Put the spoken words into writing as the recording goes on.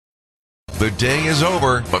The day is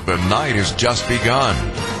over, but the night has just begun.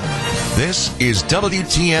 This is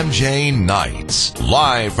WTMJ Nights,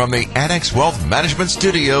 live from the Annex Wealth Management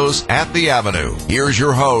Studios at the Avenue. Here's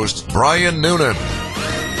your host, Brian Noonan.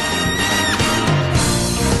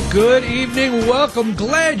 Good evening. Welcome.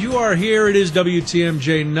 Glad you are here. It is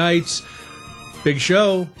WTMJ Nights. Big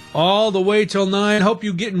show all the way till 9. Hope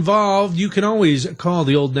you get involved. You can always call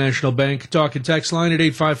the Old National Bank talk and text line at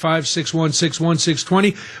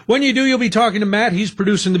 855-616-1620. When you do, you'll be talking to Matt. He's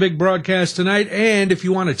producing the big broadcast tonight. And if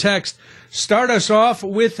you want to text, start us off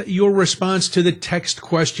with your response to the text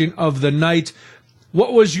question of the night.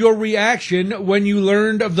 What was your reaction when you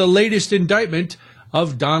learned of the latest indictment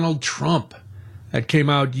of Donald Trump? That came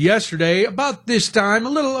out yesterday, about this time,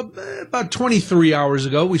 about 23 hours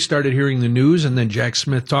ago. We started hearing the news, and then Jack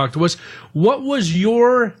Smith talked to us. What was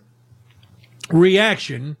your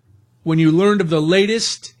reaction when you learned of the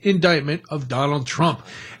latest indictment of Donald Trump?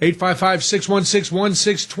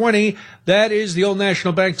 855-616-1620. That is the Old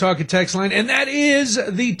National Bank talk and text line, and that is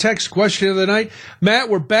the text question of the night. Matt,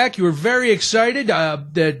 we're back. You were very excited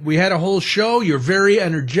that we had a whole show. You're very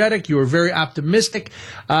energetic. You were very optimistic.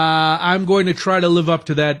 I'm going to try to live up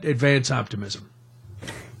to that advanced optimism.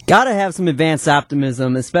 Gotta have some advanced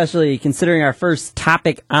optimism, especially considering our first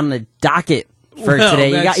topic on the docket for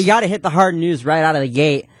today. You got to hit the hard news right out of the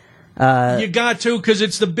gate. You got to, because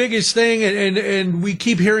it's the biggest thing, and we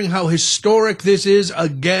keep hearing how historic this is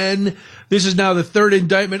again. This is now the third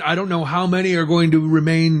indictment. I don't know how many are going to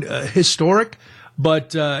remain historic,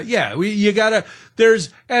 but you gotta.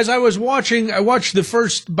 As I was watching, I watched the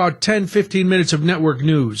first about 10, 15 minutes of network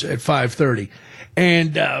news at 5:30,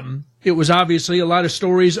 and it was obviously a lot of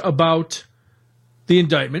stories about the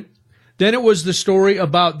indictment. Then it was the story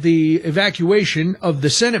about the evacuation of the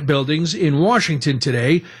Senate buildings in Washington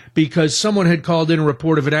today because someone had called in a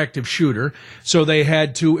report of an active shooter. So they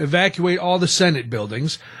had to evacuate all the Senate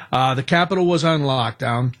buildings. The Capitol was on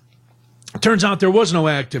lockdown. Turns out there was no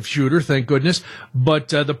active shooter, thank goodness, but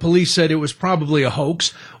the police said it was probably a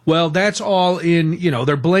hoax. Well, that's all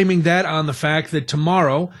they're blaming that on the fact that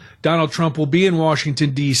tomorrow Donald Trump will be in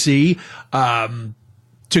Washington, D.C. to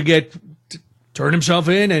turn himself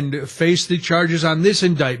in and face the charges on this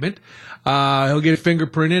indictment. He'll get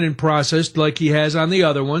fingerprinted and processed like he has on the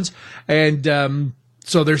other ones. And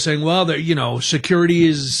so they're saying, well, security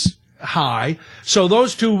is high. So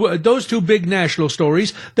those two big national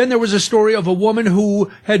stories. Then there was a story of a woman who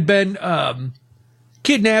had been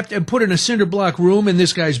kidnapped and put in a cinder block room in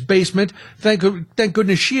this guy's basement. Thank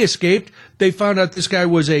goodness she escaped. They found out this guy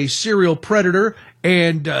was a serial predator,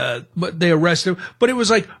 and but they arrested him. But it was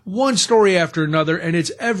like one story after another, and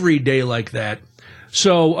it's every day like that.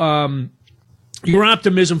 So your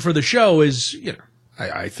optimism for the show is,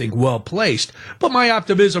 I think well placed. But my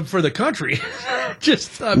optimism for the country,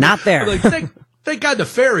 just not there. Thank God the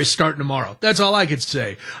fair is starting tomorrow. That's all I could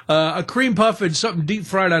say. A cream puff and something deep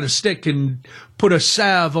fried on a stick can put a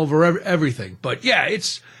salve over everything. But yeah,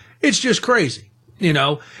 it's just crazy,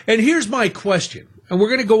 And here's my question, and we're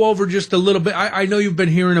going to go over just a little bit. I know you've been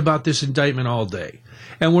hearing about this indictment all day,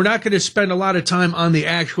 and we're not going to spend a lot of time on the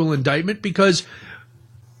actual indictment because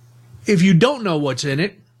if you don't know what's in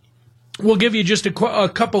it, we'll give you just a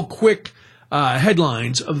couple quick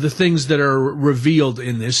headlines of the things that are revealed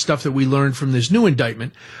in this stuff that we learned from this new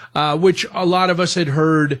indictment, which a lot of us had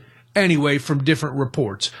heard anyway from different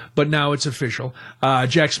reports, but now it's official.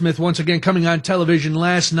 Jack Smith once again coming on television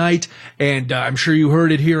last night, and I'm sure you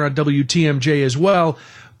heard it here on WTMJ as well,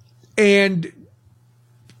 and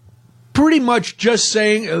pretty much just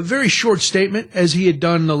saying a very short statement as he had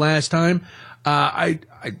done the last time. I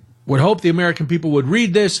would hope the American people would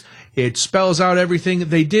read this. It spells out everything.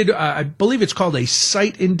 They did, I believe it's called a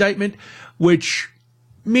cite indictment, which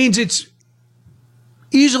means it's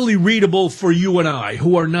easily readable for you and I,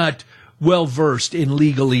 who are not well-versed in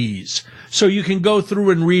legalese. So you can go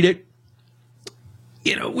through and read it.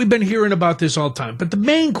 We've been hearing about this all the time. But the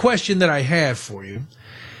main question that I have for you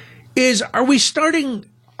is, are we starting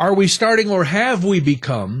or have we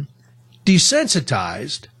become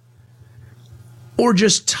desensitized or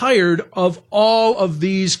just tired of all of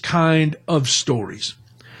these kind of stories?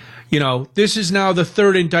 This is now the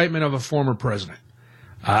third indictment of a former president.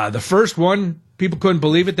 The first one, people couldn't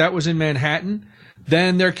believe it. That was in Manhattan.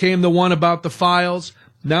 Then there came the one about the files.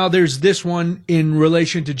 Now there's this one in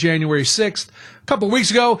relation to January 6th. A couple of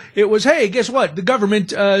weeks ago, it was, hey, guess what? The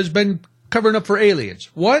government has been covering up for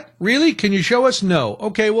aliens. What? Really? Can you show us? No.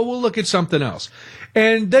 Okay, well, we'll look at something else.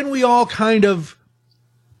 And then we all kind of,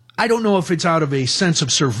 I don't know if it's out of a sense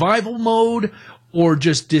of survival mode or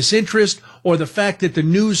just disinterest or the fact that the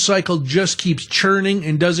news cycle just keeps churning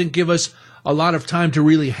and doesn't give us a lot of time to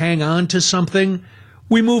really hang on to something,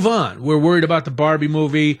 we move on. We're worried about the Barbie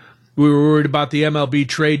movie. We were worried about the MLB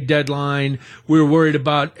trade deadline. We were worried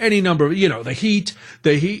about any number of, the heat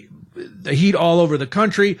all over the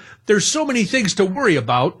country. There's so many things to worry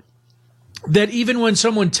about that even when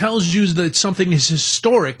someone tells you that something is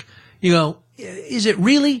historic, is it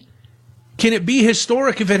really? Can it be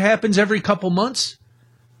historic if it happens every couple months?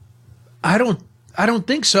 I don't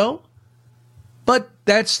think so. But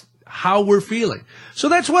that's how we're feeling. So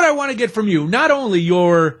that's what I want to get from you. Not only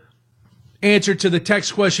your answer to the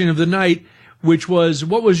text question of the night, which was,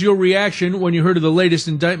 what was your reaction when you heard of the latest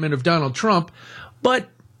indictment of Donald Trump? But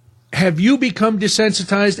have you become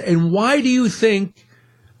desensitized, and why do you think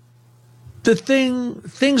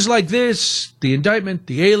things like this, the indictment,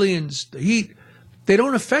 the aliens, the heat, they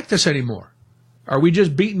don't affect us anymore? Are we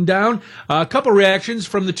just beaten down? A couple reactions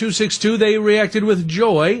from the 262. They reacted with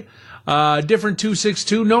joy. Different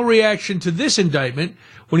 262, no reaction to this indictment.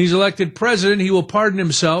 When he's elected president, he will pardon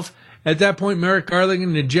himself. At that point, Merrick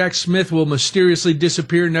Garland and Jack Smith will mysteriously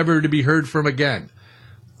disappear, never to be heard from again.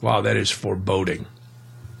 Wow, that is foreboding.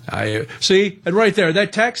 I see, and right there,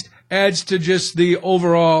 that text adds to just the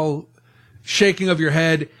overall shaking of your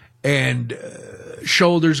head and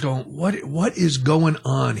shoulders going, what is going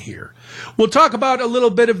on here? We'll talk about a little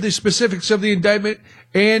bit of the specifics of the indictment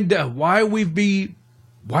and why we may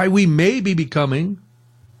be becoming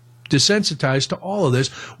desensitized to all of this.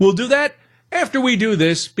 We'll do that after we do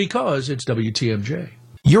this, because it's WTMJ.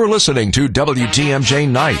 You're listening to WTMJ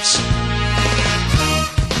Nights.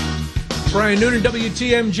 Brian Noonan,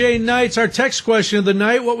 WTMJ Nights. Our text question of the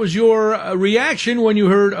night: what was your reaction when you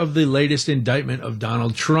heard of the latest indictment of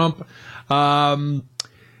Donald Trump?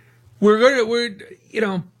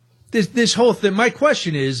 This whole thing. My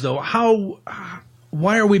question is, though,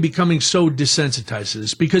 why are we becoming so desensitized to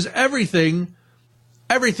this? Because everything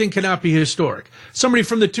cannot be historic. Somebody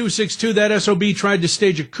from the 262, that SOB tried to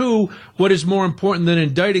stage a coup. What is more important than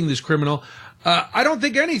indicting this criminal? I don't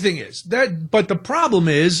think anything is. But the problem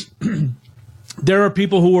is there are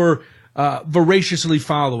people who are voraciously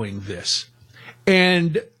following this.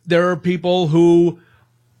 And there are people who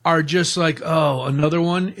are just like, oh, another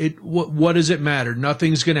one? What does it matter?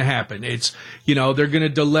 Nothing's going to happen. It's, they're going to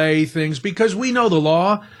delay things because we know the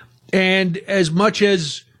law. And as much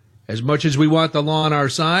as we want the law on our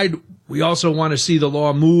side, we also want to see the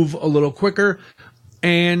law move a little quicker.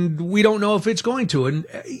 And we don't know if it's going to. And,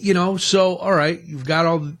 so, all right, you've got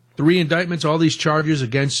all 3 indictments, all these charges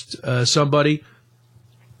against somebody.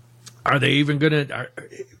 Are they even going to,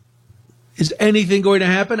 is anything going to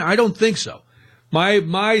happen? I don't think so.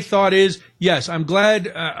 My thought is, yes, I'm glad,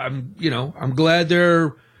 I'm glad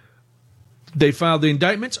they filed the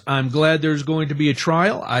indictments. I'm glad there's going to be a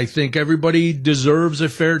trial. I think everybody deserves a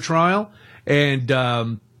fair trial. And,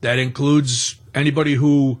 that includes anybody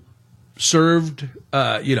who served,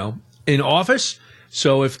 in office.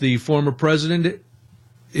 So if the former president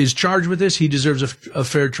is charged with this, he deserves a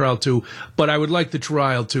fair trial too. But I would like the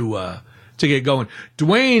trial to get going.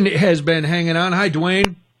 Dwayne has been hanging on. Hi,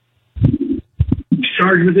 Dwayne.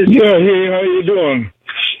 Charged with this? Yeah. Hey, how you doing?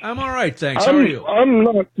 I'm all right, thanks. How are you? I'm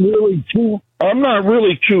not really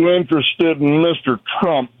too interested in Mr.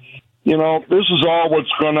 Trump. This is all what's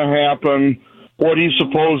going to happen. What he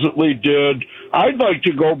supposedly did. I'd like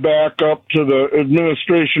to go back up to the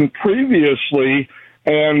administration previously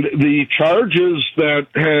and the charges that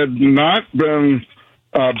had not been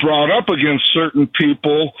brought up against certain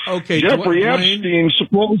people. Okay, Jeffrey Epstein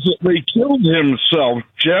supposedly killed himself.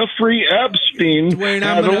 Jeffrey Epstein Dwayne,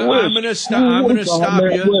 had a list. I'm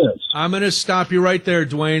going to stop you right there,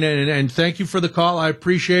 Dwayne, and thank you for the call. I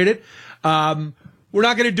appreciate it. We're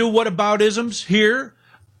not going to do whataboutisms here.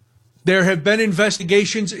 There have been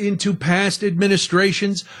investigations into past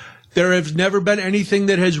administrations. There has never been anything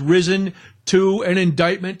that has risen to an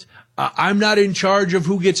indictment. I'm not in charge of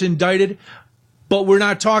who gets indicted, but we're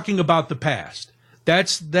not talking about the past.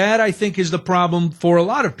 That I think is the problem for a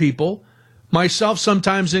lot of people, myself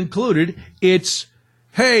sometimes included. It's,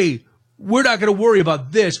 hey, we're not going to worry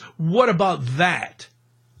about this. What about that?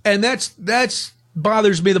 And that's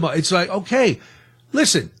bothers me the most. It's like, okay,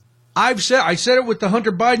 listen. I said it with the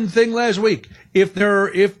Hunter Biden thing last week. If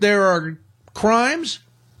there are crimes,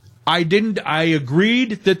 I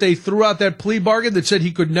agreed that they threw out that plea bargain that said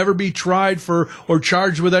he could never be tried for or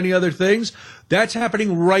charged with any other things. That's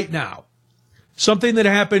happening right now. Something that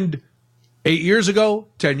happened 8 years ago,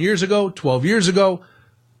 10 years ago, 12 years ago.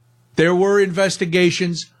 There were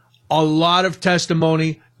investigations, a lot of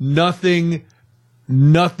testimony, nothing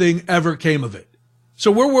ever came of it. So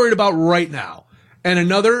we're worried about right now. And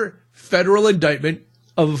another federal indictment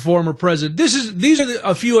of a former president. These are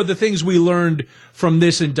a few of the things we learned from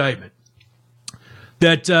this indictment.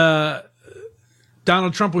 That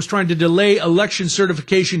Donald Trump was trying to delay election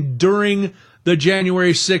certification during the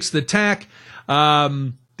January 6th attack.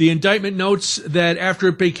 The indictment notes that after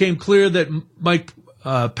it became clear that Mike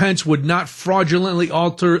Pence would not fraudulently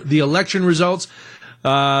alter the election results,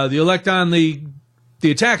 the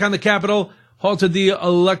attack on the Capitol halted the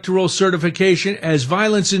electoral certification. As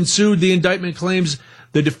violence ensued, the indictment claims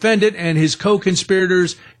the defendant and his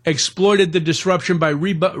co-conspirators exploited the disruption by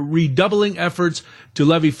redoubling efforts to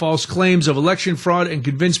levy false claims of election fraud and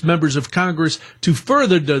convince members of Congress to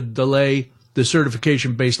further delay the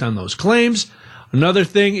certification based on those claims. Another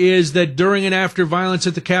thing is that during and after violence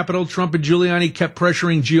at the Capitol, Trump and Giuliani kept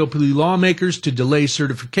pressuring GOP lawmakers to delay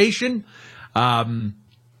certification.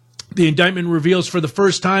 The indictment reveals for the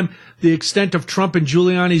first time the extent of Trump and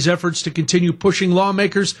Giuliani's efforts to continue pushing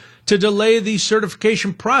lawmakers to delay the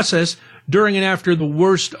certification process during and after the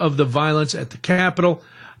worst of the violence at the Capitol.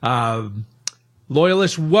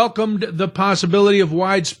 Loyalists welcomed the possibility of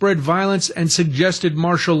widespread violence and suggested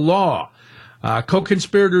martial law.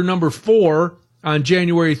 Co-conspirator number 4 on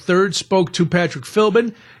January 3rd spoke to Patrick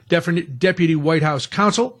Philbin, Deputy White House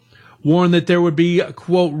counsel, warned that there would be,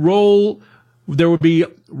 quote,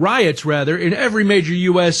 riots in every major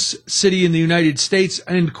U.S. city in the United States,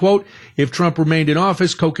 end quote, if Trump remained in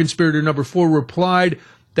office. Co-conspirator number 4 replied,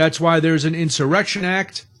 that's why there's an insurrection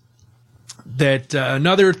act. That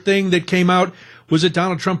another thing that came out was that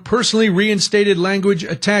Donald Trump personally reinstated language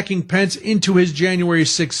attacking Pence into his January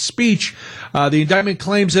 6th speech. The indictment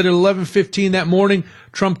claims that at 11:15 that morning,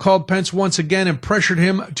 Trump called Pence once again and pressured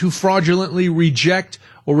him to fraudulently reject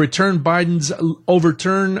or overturn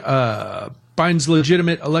Biden's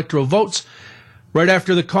legitimate electoral votes. Right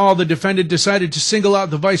after the call, the defendant decided to single out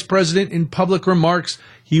the vice president in public remarks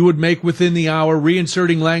he would make within the hour,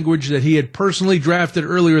 reinserting language that he had personally drafted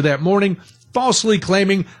earlier that morning, falsely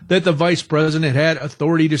claiming that the vice president had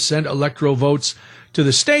authority to send electoral votes to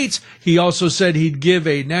the states. He also said he'd give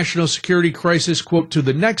a national security crisis, quote, to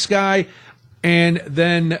the next guy. And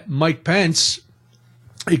then Mike Pence,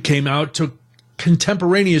 it came out, took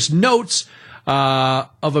contemporaneous notes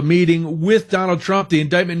of a meeting with Donald Trump. The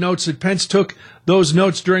indictment notes that Pence took those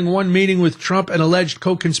notes during one meeting with Trump and alleged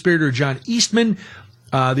co-conspirator John Eastman.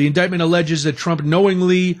 The indictment alleges that Trump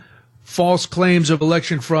knowingly false claims of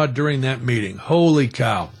election fraud during that meeting. Holy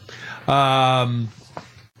cow.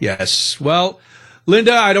 Yes. Well,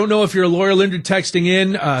 Linda, I don't know if you're a lawyer. Linda texting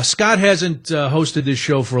in. Scott hasn't hosted this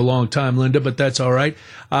show for a long time, Linda, but that's all right.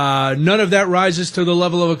 None of that rises to the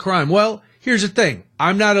level of a crime. Well, here's the thing.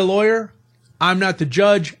 I'm not a lawyer. I'm not the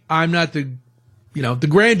judge. I'm not the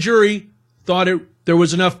grand jury thought there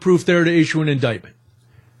was enough proof there to issue an indictment.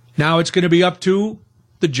 Now it's going to be up to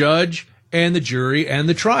the judge and the jury and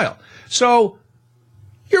the trial. So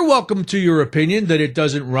you're welcome to your opinion that it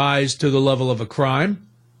doesn't rise to the level of a crime.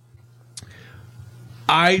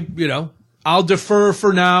 I'll defer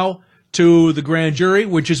for now to the grand jury,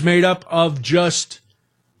 which is made up of just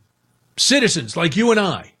citizens like you and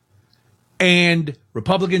I, and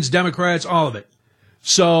Republicans, Democrats, all of it.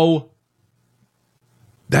 So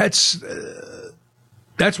that's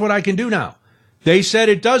what I can do now. They said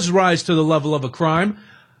it does rise to the level of a crime.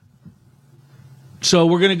 So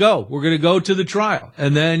we're going to go. We're going to go to the trial.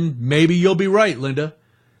 And then maybe you'll be right, Linda.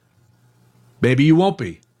 Maybe you won't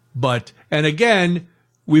be. And again,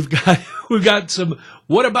 we've got some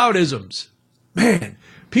whataboutisms. Man,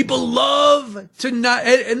 people love to not,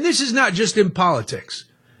 and this is not just in politics.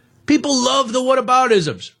 People love the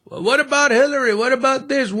whataboutisms. What about Hillary? What about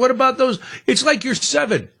this? What about those? It's like you're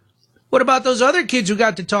 7. What about those other kids who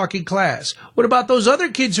got to talk in class? What about those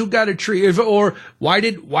other kids who got a treat? Or why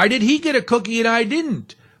did he get a cookie and I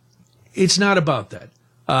didn't? It's not about that.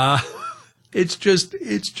 It's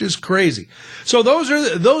just crazy. So those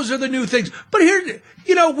are the new things. But here,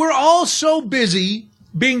 we're all so busy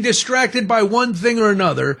being distracted by one thing or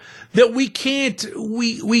another that we can't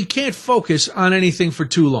focus on anything for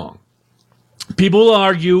too long. People will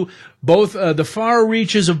argue. Both the far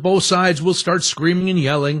reaches of both sides will start screaming and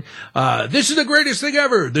yelling, this is the greatest thing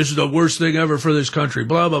ever. This is the worst thing ever for this country,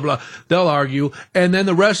 blah, blah, blah. They'll argue. And then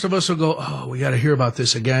the rest of us will go, oh, we got to hear about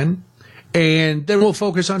this again. And then we'll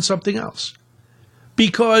focus on something else.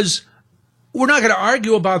 Because we're not going to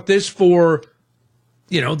argue about this for,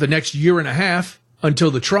 the next year and a half until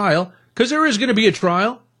the trial. Because there is going to be a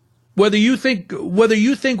trial. Whether you think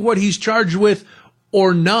what he's charged with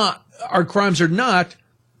or not are crimes or not,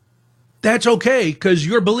 that's okay, because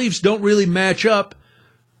your beliefs don't really match up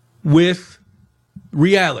with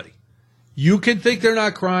reality. You can think they're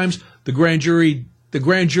not crimes. The grand jury the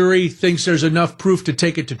grand jury thinks there's enough proof to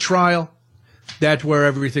take it to trial, that's where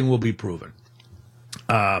everything will be proven.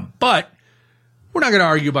 But we're not going to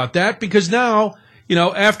argue about that because now,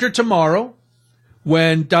 after tomorrow,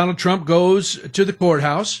 when Donald Trump goes to the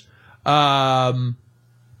courthouse, then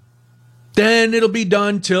it'll be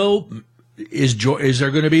done till is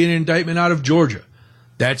there going to be an indictment out of Georgia?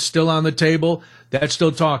 That's still on the table. That's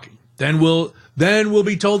still talking. Then we'll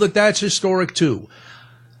be told that that's historic too.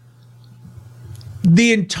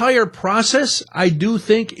 The entire process, I do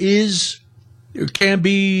think, can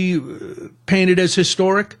be painted as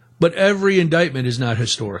historic, but every indictment is not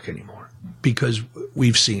historic anymore because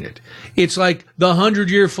we've seen it. It's like the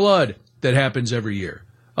 100-year flood that happens every year.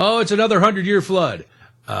 Oh, it's another 100-year flood.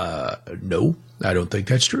 No, I don't think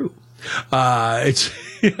that's true.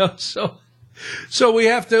 So we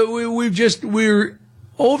have to, we're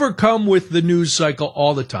overcome with the news cycle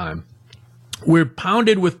all the time. We're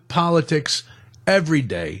pounded with politics every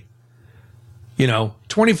day.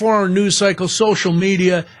 24-hour news cycle, social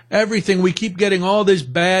media, everything. We keep getting all this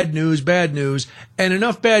bad news, and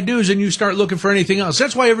enough bad news, and you start looking for anything else.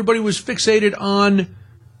 That's why everybody was fixated on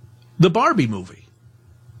the Barbie movie.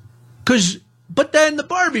 But then the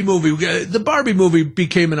Barbie movie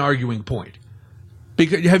became an arguing point.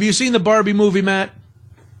 Have you seen the Barbie movie, Matt?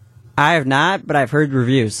 I have not, but I've heard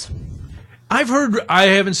reviews. I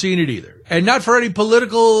haven't seen it either. And not for any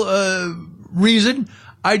political reason.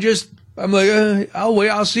 I'm like, I'll wait.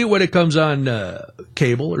 I'll see when it comes on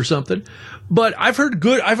cable or something. But I've heard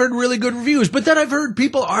really good reviews. But then I've heard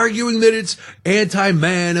people arguing that it's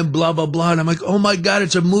anti-man and blah, blah, blah. And I'm like, oh my God,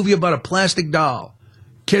 it's a movie about a plastic doll.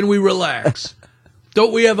 Can we relax?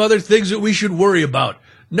 Don't we have other things that we should worry about?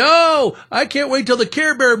 No, I can't wait till the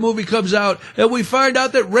Care Bear movie comes out and we find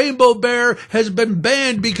out that Rainbow Bear has been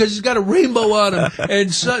banned because he's got a rainbow on him. And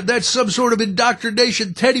that's some sort of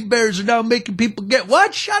indoctrination. Teddy bears are now making people get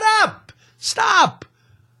what? Shut up. Stop.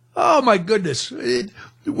 Oh, my goodness.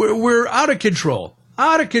 We're out of control.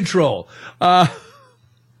 Out of control. I'm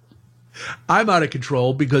out of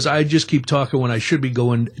control because I just keep talking when I should be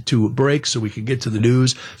going to a break so we can get to the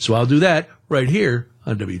news. So I'll do that right here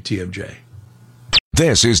on WTMJ.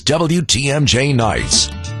 This is WTMJ Nights.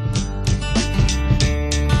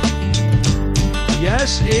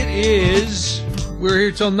 Yes, it is. We're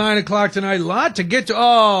here till 9 o'clock tonight. A lot to get to.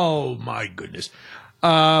 Oh, my goodness.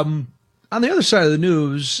 On the other side of the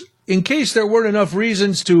news, in case there weren't enough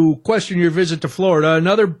reasons to question your visit to Florida,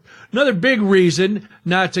 another big reason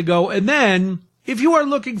not to go. And then, if you are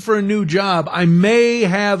looking for a new job, I may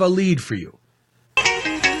have a lead for you.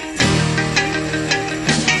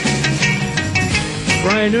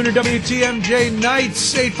 Brian Noonan, WTMJ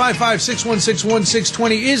Nights,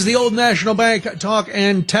 855-616-1620 is the Old National Bank talk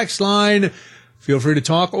and text line. Feel free to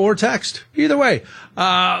talk or text. Either way.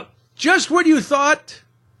 Just when you thought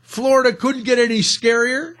Florida couldn't get any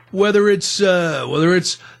scarier, whether it's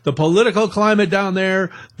the political climate down there,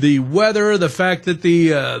 the weather, the fact that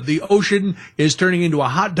the ocean is turning into a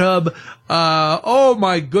hot tub, oh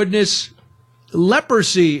my goodness,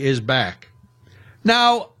 leprosy is back.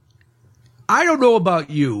 Now, I don't know about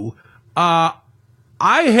you. I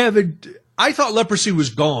thought leprosy was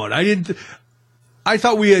gone. I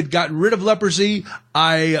thought we had gotten rid of leprosy.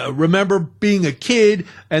 I remember being a kid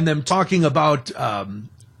and them talking about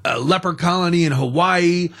a leper colony in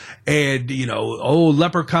Hawaii and,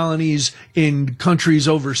 leper colonies in countries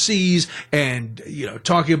overseas and,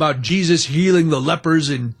 talking about Jesus healing the lepers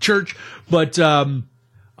in church. But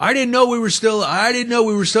I didn't know we were still. Have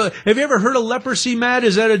you ever heard of leprosy, Matt?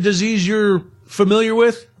 Is that a disease you're familiar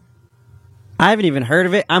with? I haven't even heard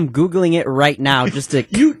of it. I'm Googling it right now just to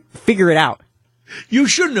figure it out. You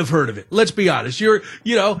shouldn't have heard of it. Let's be honest. In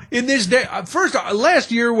this day,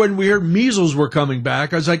 last year when we heard measles were coming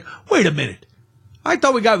back, I was like, wait a minute. I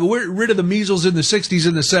thought we got rid of the measles in the 60s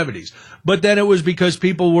and the 70s. But then it was because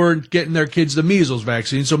people weren't getting their kids the measles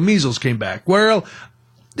vaccine, so measles came back. Well,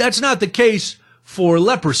 that's not the case for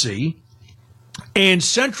leprosy. And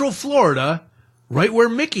Central Florida, right where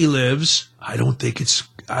Mickey lives, I don't think it's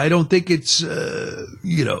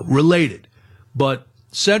related. But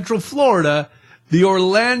Central Florida, the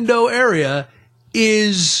Orlando area,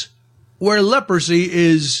 is where leprosy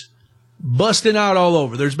is busting out all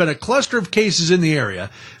over. There's been a cluster of cases in the area.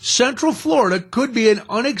 Central Florida could be an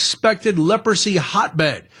unexpected leprosy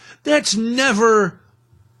hotbed. That's never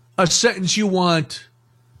a sentence you want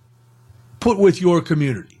put with your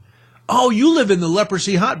community. Oh, you live in the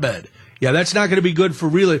leprosy hotbed. Yeah, that's not going to be good for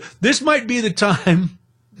real. This might be the time,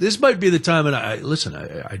 and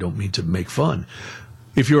I don't mean to make fun.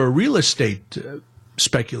 If you're a real estate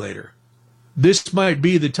speculator, this might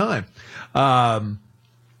be the time.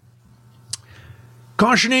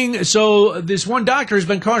 So this one doctor has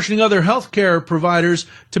been cautioning other healthcare providers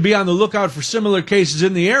to be on the lookout for similar cases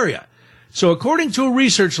in the area. So according to a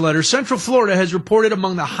research letter, Central Florida has reported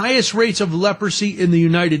among the highest rates of leprosy in the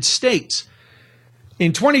United States.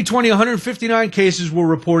 In 2020, 159 cases were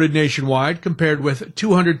reported nationwide, compared with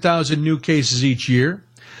 200,000 new cases each year.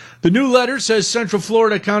 The new letter says Central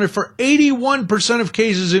Florida accounted for 81% of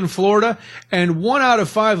cases in Florida and 1 out of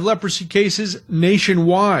 5 leprosy cases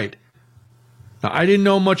nationwide. Now, I didn't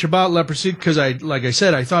know much about leprosy because, like I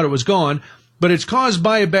said, I thought it was gone, but it's caused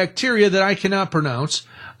by a bacteria that I cannot pronounce,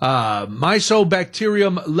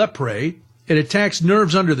 Mycobacterium leprae. It attacks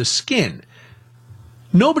nerves under the skin.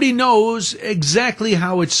 Nobody knows exactly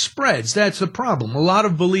how it spreads. That's the problem. A lot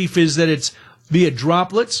of belief is that it's via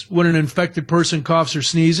droplets when an infected person coughs or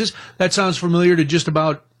sneezes. That sounds familiar to just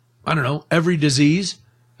about, every disease.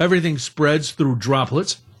 Everything spreads through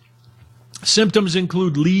droplets. Symptoms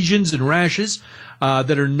include lesions and rashes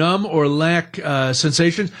that are numb or lack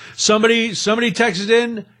sensation. Somebody texted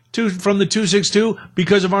in from the 262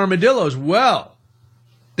 because of armadillos. Well,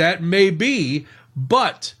 that may be,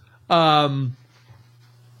 but I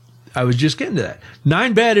was just getting to that.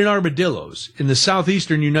 9 bad in armadillos in the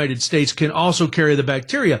southeastern United States can also carry the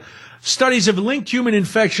bacteria. Studies have linked human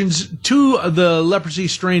infections to the leprosy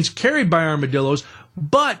strains carried by armadillos,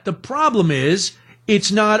 but the problem is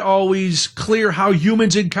it's not always clear how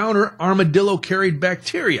humans encounter armadillo-carried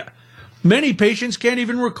bacteria. Many patients can't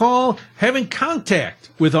even recall having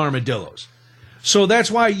contact with armadillos. So that's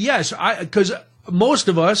why, yes, because most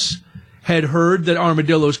of us had heard that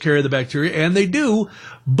armadillos carry the bacteria, and they do,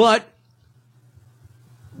 but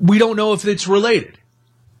we don't know if it's related.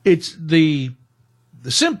 It's the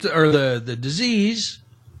symptom or the disease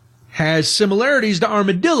has similarities to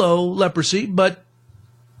armadillo leprosy, but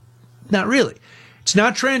not really. It's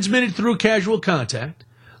not transmitted through casual contact,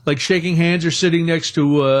 like shaking hands or sitting next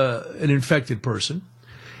to an infected person.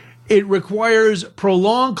 It requires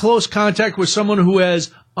prolonged close contact with someone who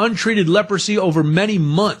has untreated leprosy over many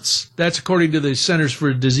months. That's according to the Centers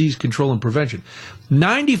for Disease Control and Prevention.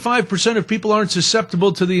 95% of people aren't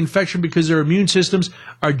susceptible to the infection because their immune systems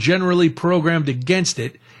are generally programmed against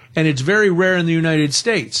it, and it's very rare in the United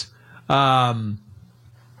States. So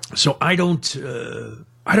I don't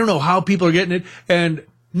know how people are getting it, and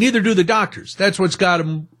neither do the doctors. That's what's got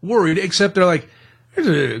them worried, except they're like,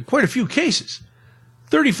 there's quite a few cases.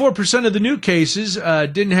 34% of the new cases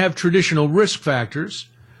didn't have traditional risk factors.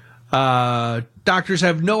 Doctors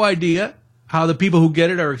have no idea how the people who get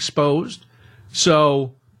it are exposed.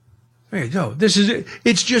 So, there you go.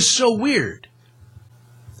 It's just so weird.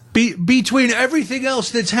 Between everything else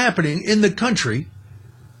that's happening in the country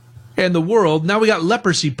and the world, now we got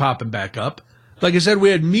leprosy popping back up. Like I said, we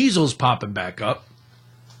had measles popping back up.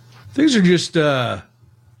 Things are just, they're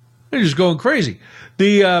just going crazy.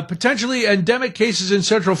 The potentially endemic cases in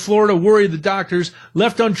Central Florida worry the doctors.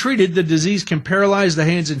 Left untreated, the disease can paralyze the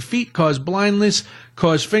hands and feet, cause blindness,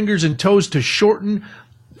 cause fingers and toes to shorten.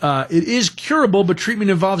 It is curable, but treatment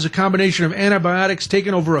involves a combination of antibiotics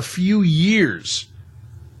taken over a few years.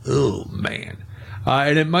 Oh, man.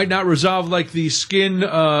 And it might not resolve like the skin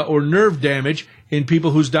or nerve damage in people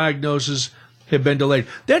whose diagnoses have been delayed.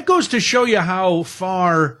 That goes to show you how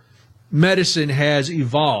far medicine has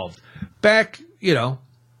evolved. Back,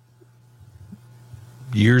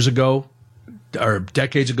 years ago, or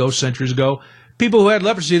decades ago, centuries ago, people who had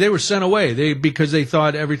leprosy, they were sent away because they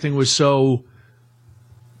thought everything was so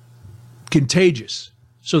contagious.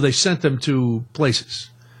 So they sent them to places,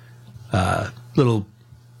 little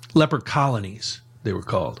leper colonies, they were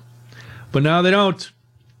called. But now they don't.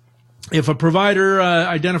 If a provider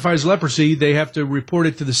identifies leprosy, they have to report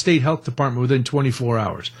it to the state health department within 24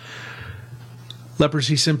 hours.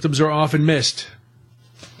 Leprosy symptoms are often missed.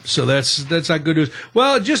 So that's not good news.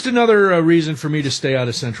 Well, just another reason for me to stay out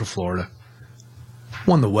of Central Florida.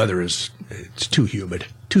 One, the weather it's too humid,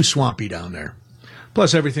 too swampy down there.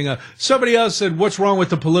 Plus everything else. Somebody else said, what's wrong with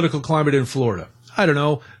the political climate in Florida? I don't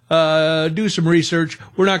know. Do some research.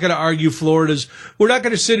 We're not going to argue we're not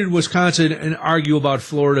going to sit in Wisconsin and argue about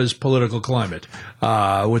Florida's political climate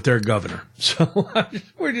with their governor. So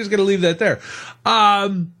we're just going to leave that there.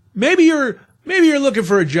 Maybe you're looking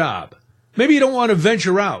for a job. Maybe you don't want to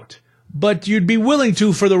venture out, but you'd be willing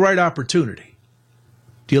to for the right opportunity.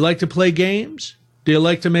 Do you like to play games? Do you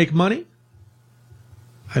like to make money?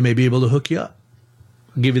 I may be able to hook you up.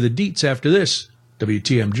 I'll give you the deets after this.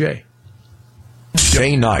 WTMJ.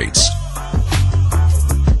 J Nights.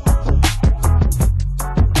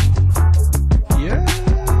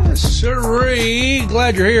 Yes, sirree.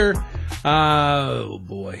 Glad you're here. Oh,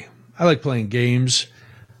 boy. I like playing games.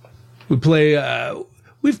 We play,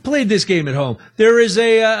 we've played this game at home. There is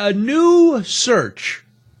a new search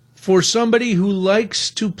for somebody who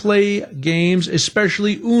likes to play games,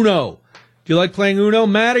 especially Uno. Do you like playing Uno?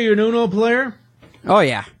 Matt, are you an Uno player? Oh,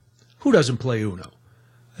 yeah. Who doesn't play Uno?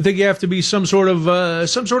 I think you have to be some sort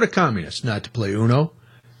of communist not to play Uno.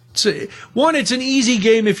 It's an easy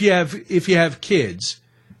game if you have kids,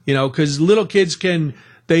 because little kids can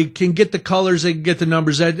get the colors, they can get the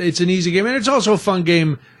numbers. It's an easy game, and it's also a fun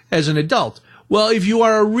game as an adult. Well, if you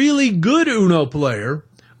are a really good Uno player,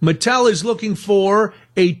 Mattel is looking for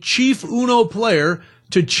a chief Uno player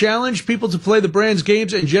to challenge people to play the brand's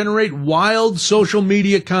games and generate wild social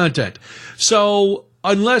media content. So,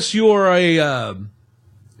 unless you're an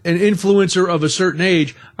influencer of a certain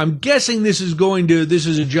age, I'm guessing this is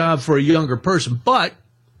a job for a younger person. But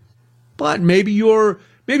maybe you're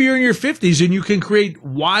in your 50s and you can create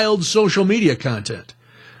wild social media content.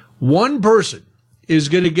 One person is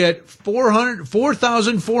going to get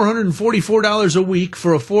 $4,444 a week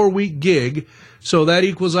for a 4-week gig, so that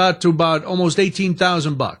equals out to about almost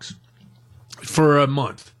 $18,000 for a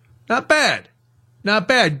month. Not bad,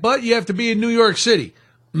 but you have to be in New York City.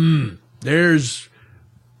 There's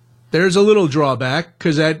a little drawback,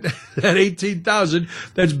 because that $18,000,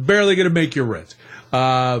 that's barely going to make your rent.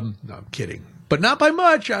 No, I'm kidding, but not by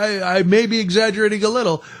much. I may be exaggerating a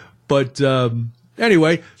little, but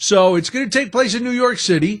anyway, so it's going to take place in New York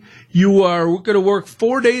City. You are going to work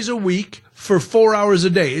 4 days a week for 4 hours a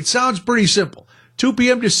day. It sounds pretty simple. 2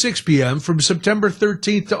 p.m. to 6 p.m. from September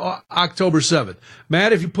 13th to October 7th.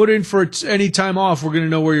 Matt, if you put in for any time off, we're going to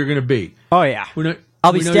know where you're going to be. Oh, yeah.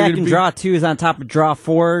 I'll be stacking draw 2s on top of draw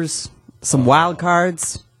 4s, some wild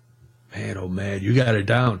cards. Man, oh man, you got it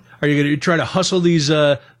down. Are you going to try to hustle these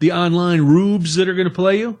the online rubes that are going to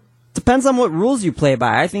play you? Depends on what rules you play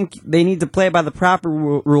by. I think they need to play by the proper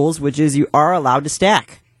rules, which is you are allowed to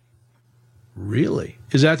stack. Really?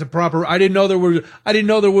 Is that the proper? I didn't know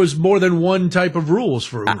there was more than one type of rules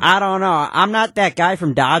for Uno. I don't know. I'm not that guy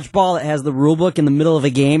from Dodgeball that has the rule book in the middle of a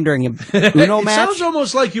game during a Uno match. Sounds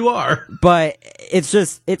almost like you are. But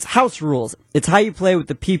it's house rules. It's how you play with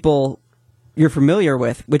the people you're familiar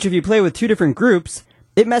with, which if you play with two different groups,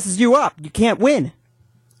 it messes you up. You can't win.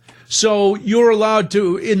 So you're allowed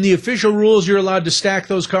to, in the official rules, you're allowed to stack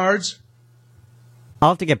those cards?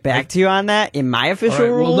 I'll have to get back to you on that. In my official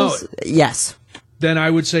rules, well, no. Yes. Then I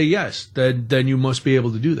would say yes. Then you must be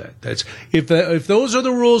able to do that. That's if those are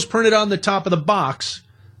the rules printed on the top of the box,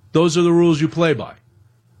 those are the rules you play by.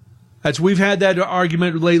 We've had that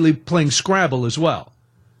argument lately playing Scrabble as well.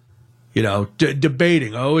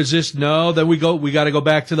 Debating. Oh, is this no? Then we got to go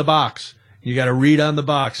back to the box. You got to read on the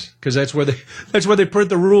box, because that's where they print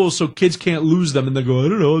the rules so kids can't lose them, and they go, I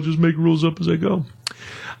don't know, I'll just make rules up as I go.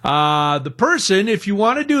 The person, if you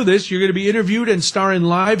want to do this, you're going to be interviewed and star in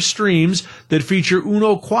live streams that feature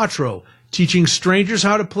Uno Quattro, teaching strangers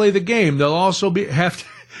how to play the game. They'll also you have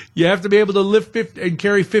to be able to lift and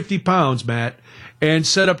carry 50 pounds, Matt, and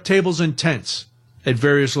set up tables and tents at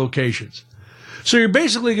various locations. So you're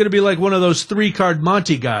basically going to be like one of those 3-card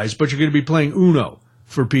Monty guys, but you're going to be playing Uno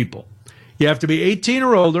for people. You have to be 18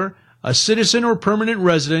 or older, a citizen or permanent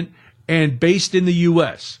resident, and based in the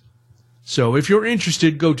U.S. So if you're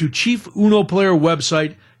interested, go to Chief Uno Player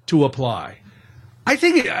website to apply. I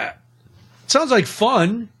think it sounds like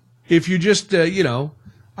fun if you just, I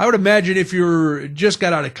would imagine if you're just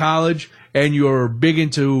got out of college and you're big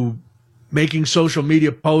into making social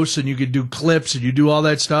media posts and you can do clips and you do all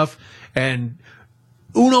that stuff. And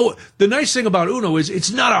Uno, the nice thing about Uno is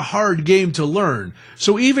it's not a hard game to learn.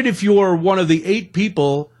 So even if you're one of the 8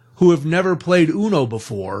 people who have never played Uno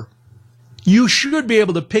before, you should be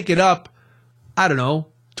able to pick it up,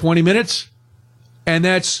 20 minutes. And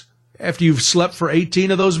that's after you've slept for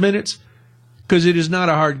 18 of those minutes, because it is not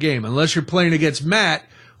a hard game, unless you're playing against Matt,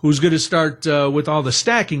 who's going to start with all the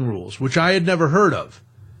stacking rules, which I had never heard of.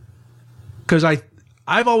 Because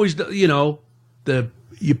I've always, you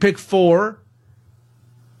pick 4.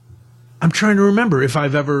 I'm trying to remember if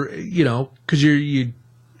I've ever, because you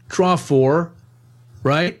draw 4,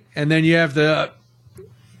 right? And then you have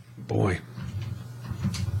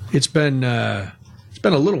it's been a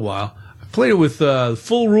little while. I played it with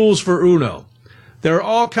full rules for Uno. There are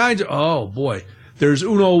all kinds of, there's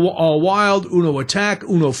Uno All Wild, Uno Attack,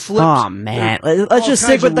 Uno Flips. Oh, man. Let's just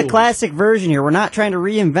stick with the classic version here. We're not trying to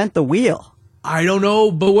reinvent the wheel. I don't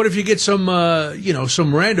know, but what if you get some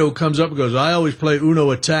rando comes up and goes, I always play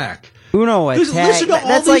Uno Attack. Uno Attack. Listen to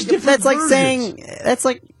all these different versions.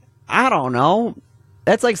 I don't know.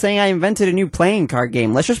 That's like saying I invented a new playing card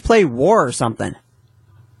game. Let's just play War or something.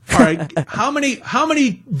 All right. How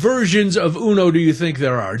many versions of Uno do you think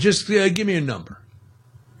there are? Just give me a number.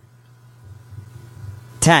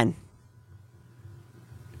 10.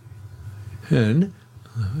 10,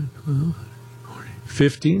 11, 12,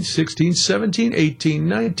 15, 16, 17, 18,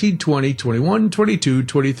 19, 20, 21, 22,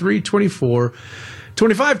 23, 24,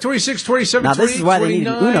 25, 26, 27, now, 28, this is why 29, they need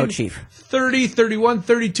an Uno, Chief. 30, 31,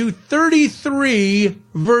 32, 33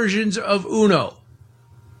 versions of Uno.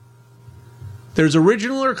 There's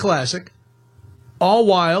original or classic, all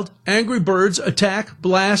wild, Angry Birds, Attack,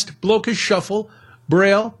 Blast, Blokish Shuffle,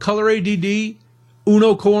 Braille, Color ADD,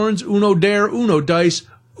 Uno Corns, Uno Dare, Uno Dice,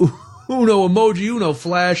 Uno Emoji, Uno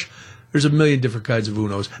Flash. There's a million different kinds of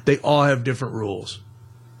Unos. They all have different rules.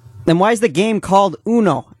 Then why is the game called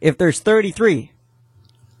Uno if there's 33?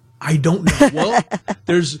 I don't know. Well,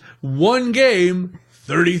 there's one game,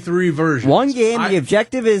 33 versions. One game, the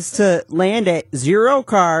objective is to land at 0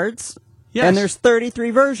 cards, and there's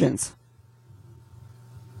 33 versions.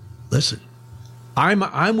 Listen,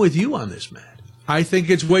 I'm with you on this, Matt. I think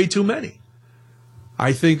it's way too many.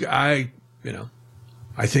 I think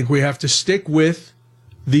we have to stick with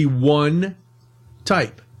the one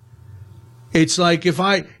type. It's like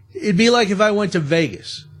it'd be like if I went to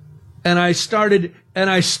Vegas and I started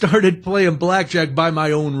playing blackjack by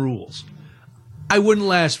my own rules. I wouldn't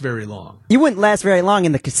last very long. You wouldn't last very long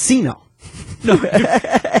in the casino. No,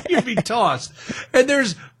 you'd be tossed. And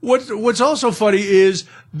there's what's also funny is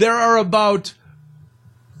there are about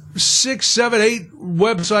 6, 7, 8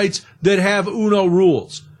 websites that have Uno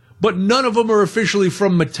rules, but none of them are officially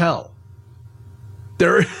from Mattel.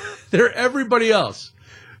 They're everybody else.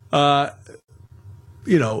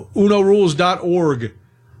 UnoRules.org,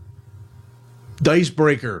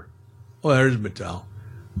 Dicebreaker. Well, there's Mattel.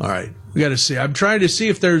 All right, we got to see. I'm trying to see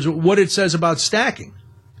if there's what it says about stacking.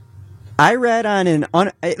 I read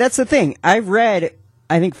that's the thing. I've read,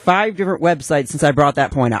 I think, 5 different websites since I brought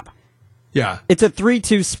that point up. Yeah. It's a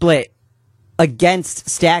 3-2 split against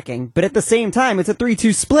stacking, but at the same time, it's a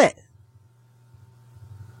 3-2 split.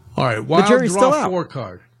 All right, wild jury's draw still out. 4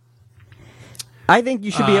 card. I think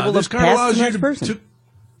you should be able to pass the next person.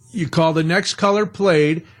 You call the next color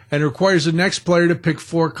played and requires the next player to pick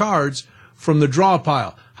 4 cards from the draw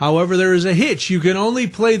pile. However, there is a hitch. You can only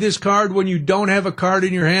play this card when you don't have a card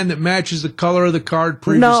in your hand that matches the color of the card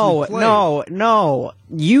previously played. No.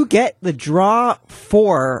 You get the draw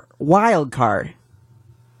 4 wild card.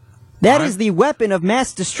 That is the weapon of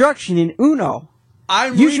mass destruction in Uno.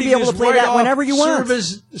 You should be able to play that whenever you want.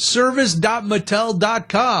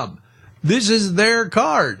 Service.mattel.com. This is their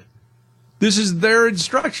card. This is their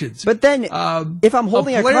instructions. But then, if I'm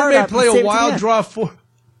holding a card up, player may play a wild draw 4.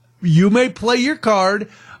 You may play your card,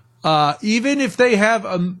 even if they have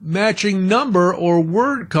a matching number or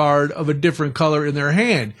word card of a different color in their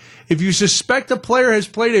hand. If you suspect a player has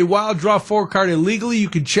played a wild draw 4 card illegally, you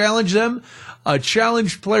can challenge them. A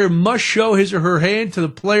challenged player must show his or her hand to the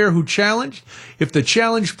player who challenged. If the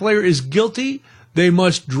challenged player is guilty, they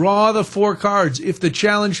must draw the 4 cards. If the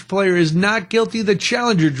challenged player is not guilty, the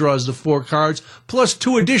challenger draws the 4 cards, plus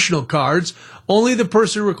 2 additional cards. Only the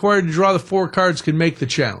person required to draw the 4 cards can make the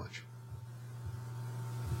challenge.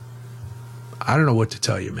 I don't know what to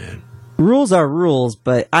tell you, man. Rules are rules,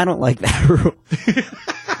 but I don't like that rule.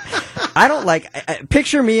 I don't like.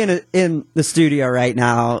 Picture me in the studio right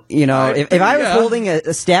now. You know, if I was holding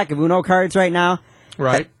a stack of Uno cards right now,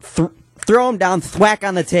 right? Throw them down, thwack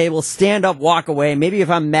on the table, stand up, walk away. Maybe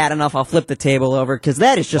if I'm mad enough, I'll flip the table over because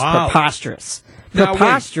that is just preposterous.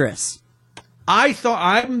 Preposterous. I thought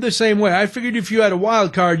I'm the same way. I figured if you had a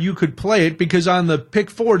wild card, you could play it because on the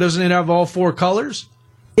pick 4, doesn't it have all 4 colors?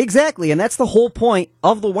 Exactly, and that's the whole point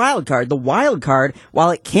of the wild card. The wild card,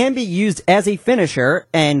 while it can be used as a finisher,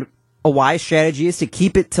 and a wise strategy is to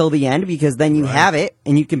keep it till the end because then you have it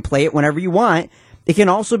and you can play it whenever you want, it can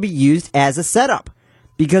also be used as a setup.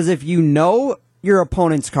 Because if you know your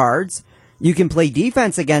opponent's cards, you can play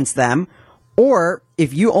defense against them, or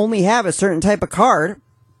if you only have a certain type of card,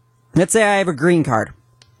 let's say I have a green card,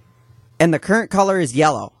 and the current color is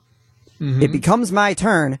yellow. Mm-hmm. It becomes my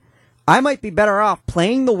turn. I might be better off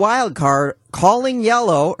playing the wild card, calling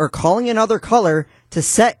yellow, or calling another color to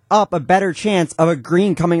set up a better chance of a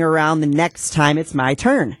green coming around the next time it's my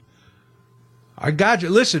turn. I got you.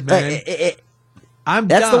 Listen, man.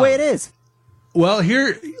 That's the way it is. Well,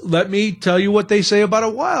 here, let me tell you what they say about a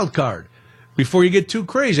wild card. Before you get too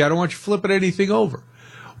crazy, I don't want you flipping anything over.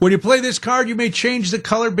 When you play this card, you may change the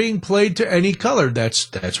color being played to any color.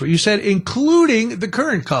 That's what you said, including the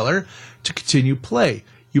current color, to continue play.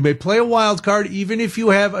 You may play a wild card even if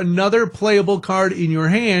you have another playable card in your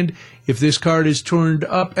hand. If this card is turned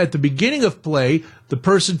up at the beginning of play, the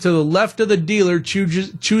person to the left of the dealer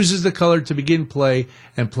chooses the color to begin play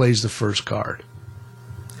and plays the first card.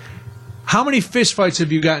 How many fistfights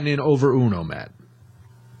have you gotten in over Uno, Matt?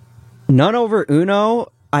 None over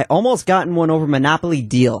Uno. I almost gotten one over Monopoly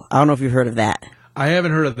Deal. I don't know if you've heard of that. I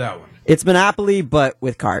haven't heard of that one. It's Monopoly, but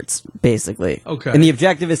with cards, basically. Okay. And the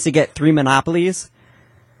objective is to get 3 Monopolies.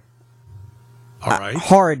 All right.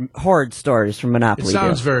 Hard stories from Monopoly It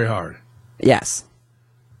sounds Deal. very hard. Yes.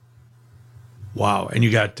 Wow. And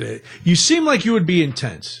you seem like you would be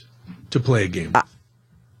intense to play a game.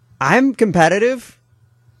 I'm competitive,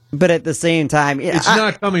 but at the same time, It's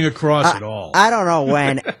not coming across at all. I don't know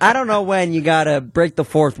when. I don't know when you gotta break the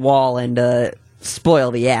fourth wall and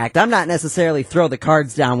spoil the act. I'm not necessarily throw the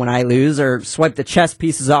cards down when I lose or swipe the chess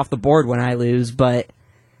pieces off the board when I lose, but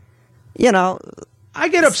I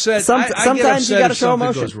get upset. Sometimes you gotta show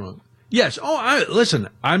emotion. Goes wrong. Yes. Oh, listen.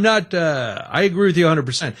 I'm not. I agree with you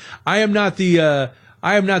 100%. I am not the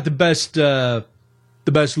best.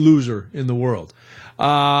 The best loser in the world.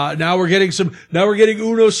 Now we're getting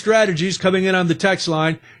Uno strategies coming in on the text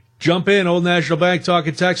line. Jump in, Old National Bank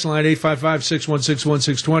talking text line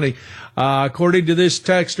 855-616-1620. According to this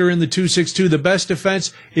texter in the 262, the best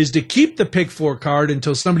defense is to keep the pick 4 card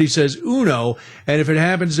until somebody says Uno, and if it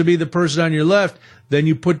happens to be the person on your left, then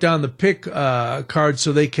you put down the pick card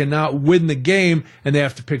so they cannot win the game, and they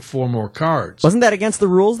have to pick 4 more cards. Wasn't that against the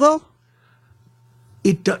rules, though?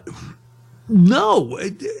 No,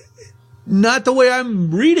 not the way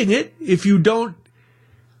I'm reading it. If you don't,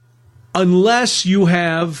 unless you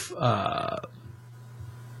have the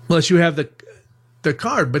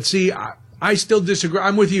card. But see, I still disagree.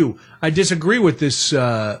 I'm with you. I disagree with this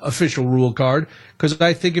official rule card because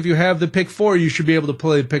I think if you have the pick 4, you should be able to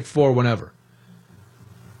play the pick 4 whenever.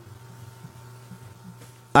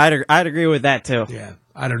 I'd agree with that too. Yeah.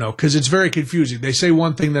 I don't know, because it's very confusing. They say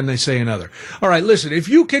one thing, then they say another. All right, listen, if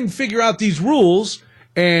you can figure out these rules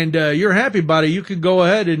and you're happy about it, you can go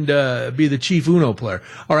ahead and be the chief Uno player.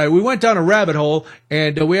 All right, we went down a rabbit hole,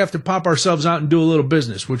 and we have to pop ourselves out and do a little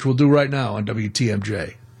business, which we'll do right now on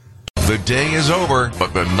WTMJ. The day is over,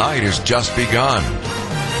 but the night has just begun.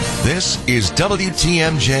 This is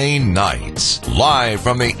WTMJ Nights, live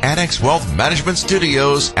from the Annex Wealth Management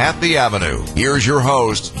Studios at the Avenue. Here's your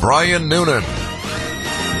host, Brian Noonan.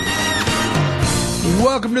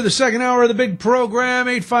 Welcome to the second hour of the big program.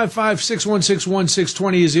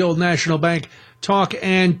 855-616-1620 is the Old National Bank talk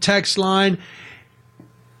and text line.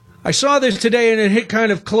 I saw this today, and it hit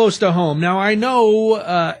kind of close to home. Now, I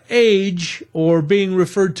know age, or being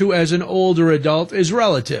referred to as an older adult, is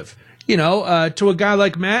relative. To a guy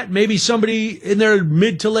like Matt, maybe somebody in their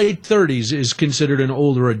mid to late 30s is considered an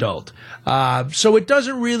older adult. So it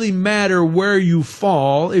doesn't really matter where you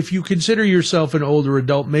fall. If you consider yourself an older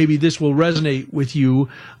adult, maybe this will resonate with you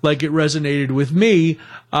like it resonated with me.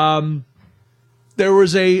 There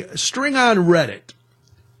was a string on Reddit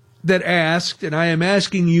that asked, and I am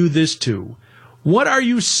asking you this too, what are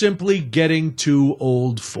you simply getting too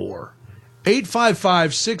old for?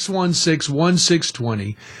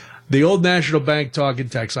 855-616-1620. The Old National Bank talk and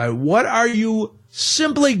text line. What are you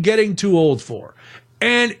simply getting too old for?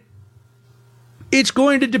 And it's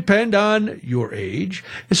going to depend on your age.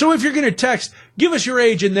 And so if you're going to text, give us your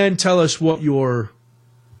age and then tell us what you're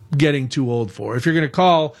getting too old for. If you're going to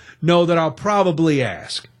call, know that I'll probably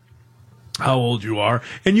ask how old you are.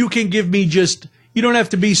 And you can give me you don't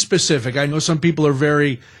have to be specific. I know some people are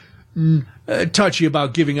very touchy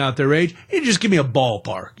about giving out their age. You just give me a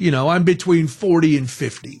ballpark. I'm between 40 and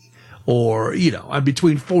 50. Or, I'm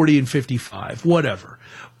between 40 and 55, whatever.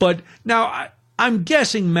 But now, I'm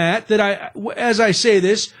guessing, Matt, that as I say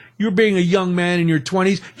this, you're being a young man in your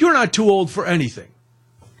 20s. You're not too old for anything.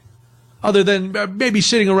 Other than maybe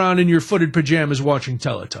sitting around in your footed pajamas watching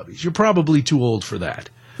Teletubbies. You're probably too old for that.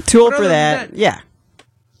 Too old for that, yeah.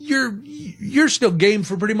 You're still game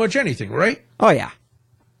for pretty much anything, right? Oh, yeah.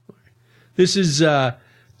 These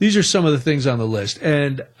are some of the things on the list.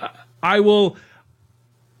 And I will...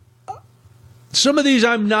 Some of these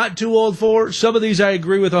I'm not too old for. Some of these I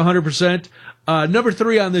agree with 100%. Number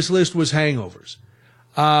 3 on this list was hangovers.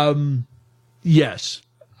 Yes.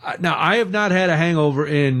 Now, I have not had a hangover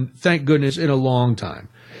thank goodness, in a long time.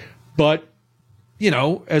 But,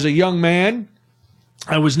 as a young man,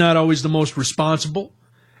 I was not always the most responsible.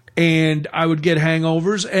 And I would get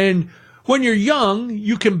hangovers. And when you're young,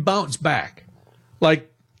 you can bounce back. Like,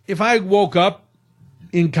 if I woke up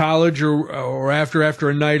in college or after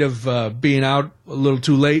a night of being out a little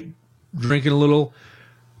too late, drinking a little,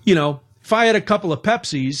 if I had a couple of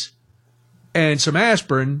Pepsis and some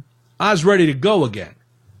aspirin, I was ready to go again.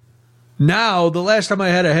 Now, the last time I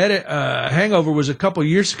had a hangover was a couple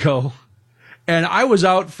years ago, and I was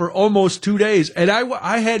out for almost 2 days, and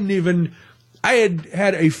I had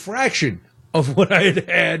a fraction of what I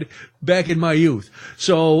had back in my youth.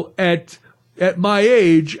 So at at my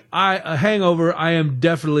age, a hangover, I am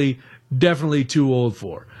definitely too old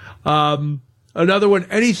for. Another one,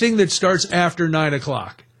 anything that starts after 9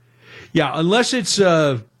 o'clock. Yeah, unless it's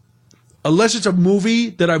a movie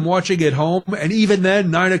that I'm watching at home, and even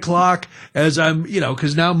then, 9 o'clock, as I'm,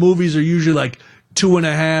 because now movies are usually like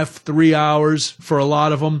 2.5, 3 hours for a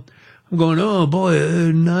lot of them. I'm going, oh boy,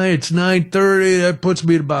 it's 9:30. That puts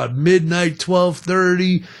me at about midnight,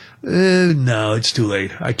 12:30. No, it's too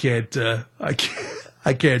late. I can't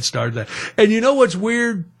start that. And you know what's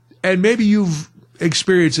weird? And maybe you've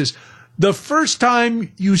experienced this. The first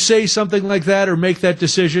time you say something like that or make that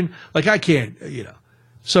decision, like I can't,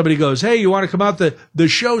 somebody goes, hey, you want to come out? The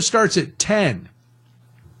show starts at 10.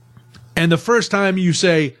 And the first time you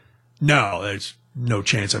say, no, there's no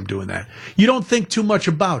chance I'm doing that. You don't think too much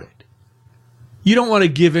about it. You don't want to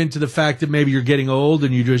give in to the fact that maybe you're getting old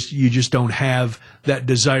and you just don't have that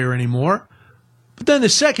desire anymore. But then the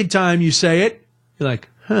second time you say it, you're like,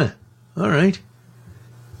 all right.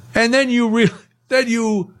 And then you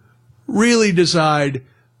really decide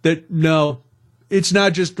that no, it's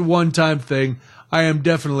not just a one-time thing. I am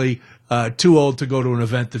definitely too old to go to an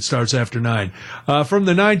event that starts after 9. From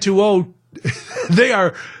the 920, they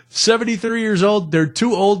are 73 years old. They're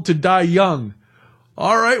too old to die young.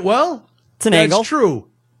 All right, well, it's an that's angle. True.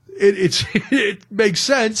 It makes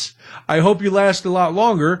sense. I hope you last a lot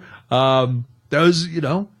longer.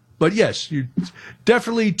 But yes, you're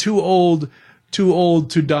definitely too old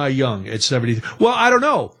to die young at 70. Well, I don't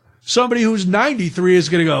know. Somebody who's 93 is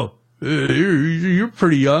going to go, you're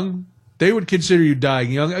pretty young. They would consider you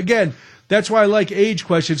dying young. Again, that's why I like age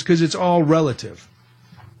questions, because it's all relative.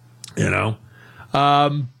 There's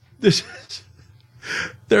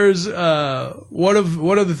one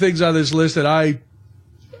of the things on this list that I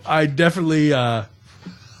definitely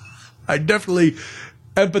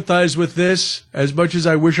empathize with this as much as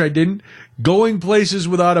I wish I didn't. Going places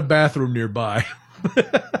without a bathroom nearby.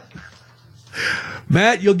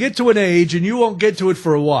 Matt, you'll get to an age, and you won't get to it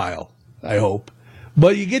for a while, I hope.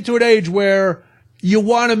 But you get to an age where you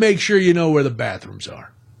want to make sure you know where the bathrooms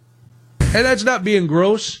are. And that's not being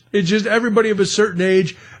gross. It's just everybody of a certain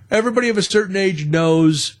age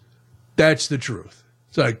knows that's the truth.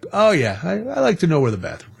 It's like, oh yeah, I like to know where the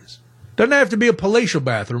bathroom is. Doesn't have to be a palatial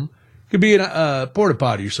bathroom. It could be a porta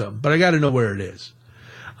potty or something, but I got to know where it is.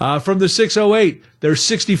 From the 608, they're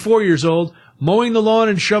 64 years old, mowing the lawn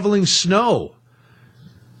and shoveling snow.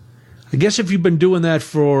 I guess if you've been doing that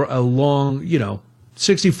for a long,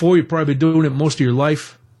 64, you've probably been doing it most of your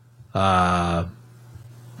life. Yeah,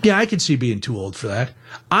 I can see being too old for that.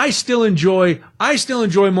 I still enjoy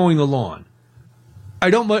mowing the lawn.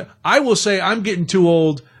 I will say I'm getting too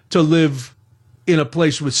old to live in a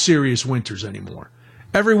place with serious winters anymore.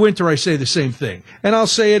 Every winter I say the same thing. And I'll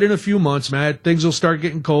say it in a few months, Matt. Things will start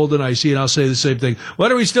getting cold and icy, and I'll say the same thing. Why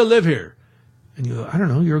do we still live here? And you go, I don't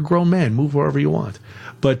know, you're a grown man. Move wherever you want.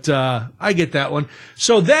 But I get that one.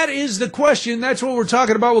 So that is the question. That's what we're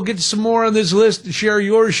talking about. We'll get to some more on this list. Share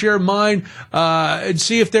yours, share mine, and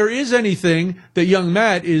see if there is anything that young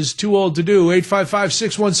Matt is too old to do.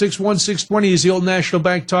 855-616-1620 is the Old National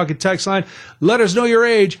Bank talk and text line. Let us know your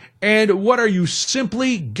age, and what are you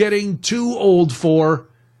simply getting too old for?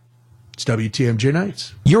 It's WTMJ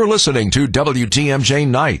Nights. You're listening to WTMJ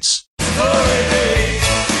Nights.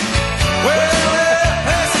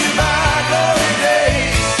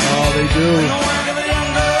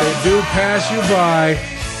 They do pass you by.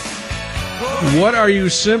 What are you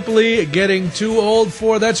simply getting too old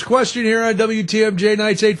for? That's the question here on WTMJ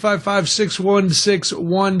Nights,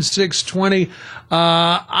 855-616-1620.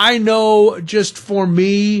 I know just for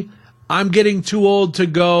me, I'm getting too old to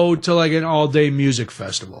go to like an all-day music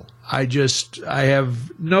festival. I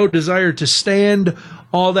have no desire to stand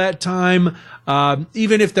all that time.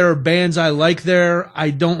 Even if there are bands I like there,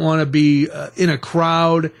 I don't want to be in a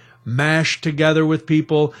crowd, mashed together with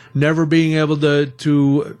people, never being able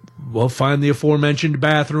to find the aforementioned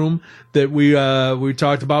bathroom that we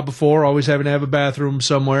talked about before, always having to have a bathroom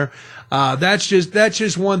somewhere. That's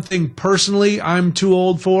just one thing personally I'm too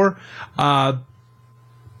old for.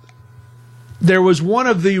 There was one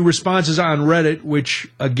of the responses on Reddit,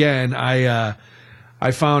 which again, I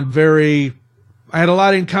found I had a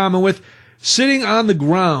lot in common with: sitting on the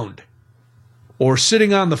ground or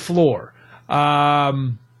sitting on the floor.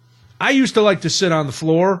 I used to like to sit on the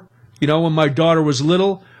floor, when my daughter was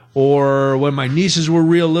little or when my nieces were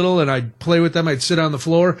real little and I'd play with them, I'd sit on the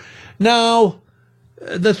floor. Now,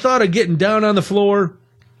 the thought of getting down on the floor,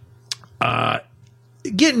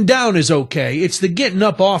 getting down is okay. It's the getting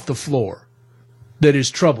up off the floor that is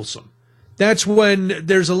troublesome. That's when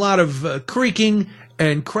there's a lot of creaking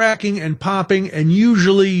and cracking and popping, and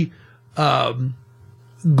usually groans,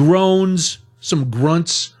 some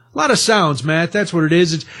grunts, a lot of sounds, Matt. That's what it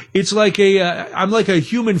is. It's like I'm like a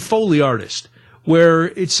human Foley artist where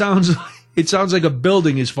it sounds like a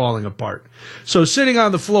building is falling apart. So sitting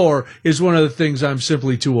on the floor is one of the things I'm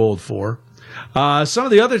simply too old for. Some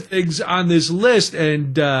of the other things on this list,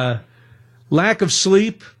 and lack of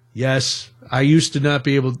sleep. Yes, I used to not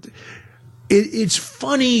be able to. It's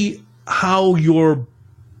funny how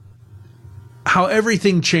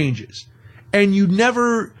everything changes, and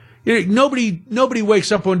nobody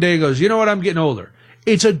wakes up one day and goes, you know what, I'm getting older.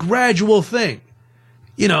 It's a gradual thing.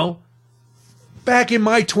 Back in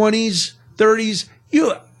my 20s, 30s,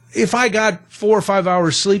 if I got 4 or 5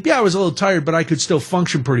 hours sleep, yeah, I was a little tired, but I could still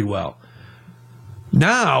function pretty well.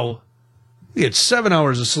 Now, you get 7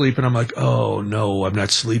 hours of sleep, and I'm like, oh, no, I'm not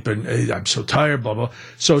sleeping. I'm so tired, blah, blah.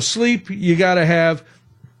 So sleep, you got to have.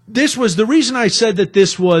 This was the reason I said that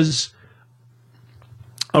this was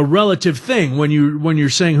a relative thing when you're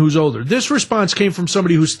saying who's older. This response came from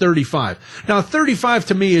somebody who's 35. Now, 35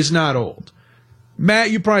 to me is not old.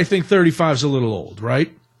 Matt, you probably think 35 is a little old,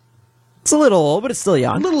 right? It's a little old, but it's still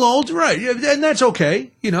young. A little old, right. And that's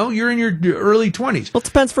okay. You're in your early 20s. Well, it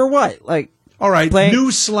depends for what. All right,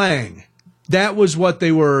 new slang. That was what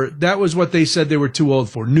they said they were too old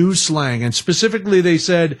for. New slang. And specifically they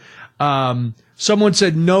said, someone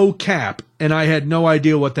said no cap, and I had no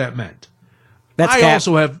idea what that meant. That's I cap.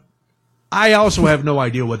 also have no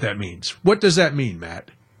idea what that means. What does that mean,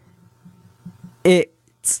 Matt?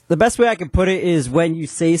 It's the best way I can put it is when you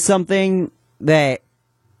say something that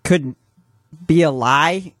could be a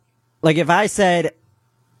lie. Like if I said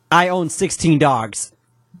I own 16 dogs,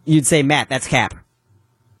 you'd say, Matt, that's cap.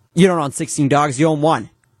 You don't own 16 dogs, you own one.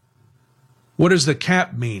 What does the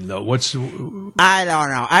cap mean, though? I don't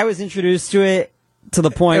know. I was introduced to it to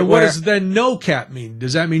the point and where... what does then no cap mean?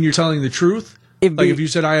 Does that mean you're telling the truth? If you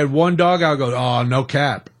said I had one dog, I'll go, oh, no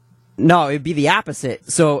cap. No, it'd be the opposite.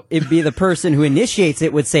 So it'd be the person who initiates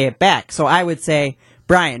it would say it back. So I would say,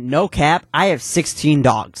 Brian, no cap, I have 16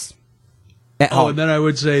 dogs at home. And then I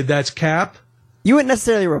would say, that's cap? You wouldn't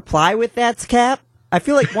necessarily reply with that's cap. I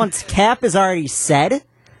feel like once cap is already said,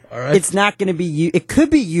 all right, it's not going to be it could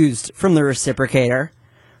be used from the reciprocator,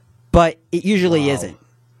 but it usually isn't.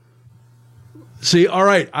 See, all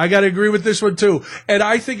right, I got to agree with this one too. And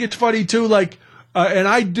I think it's funny too, and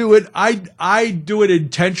I do it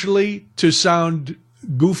intentionally to sound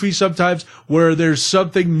goofy sometimes, where there's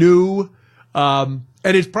something new, and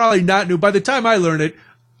it's probably not new. By the time I learn it,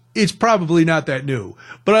 it's probably not that new.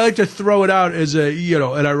 But I like to throw it out as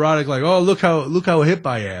an ironic, like, oh, look how hip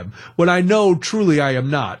I am, when I know truly I am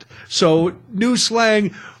not. So new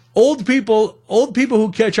slang, old people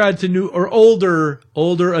who catch on to new, or older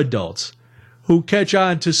adults who catch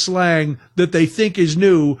on to slang that they think is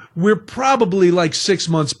new, we're probably like 6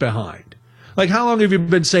 months behind. Like, how long have you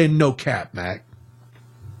been saying no cap, Mac?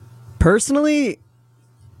 Personally,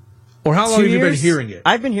 or how long have you been hearing it?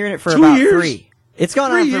 I've been hearing it for about 3. It's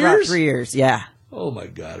gone on for years? about 3 years, yeah. Oh, my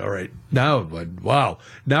God. All right. Now, wow.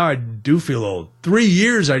 Now I do feel old. 3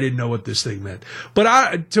 years I didn't know what this thing meant.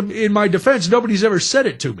 But in my defense, nobody's ever said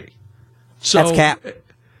it to me. So, that's cap.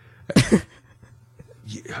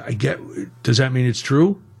 I get. Does that mean it's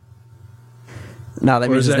true? No, that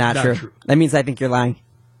means it's not true. That means I think you're lying.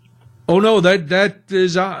 Oh, no, that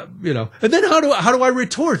is, And then how do I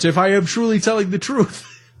retort if I am truly telling the truth?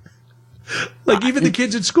 Like, even the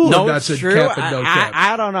kids at school have not said cap and no cap.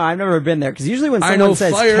 I don't know. I've never been there. Because usually when someone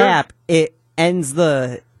says cap, it ends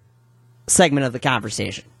the segment of the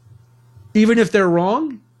conversation. Even if they're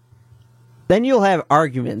wrong? Then you'll have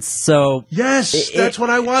arguments. So yes, that's what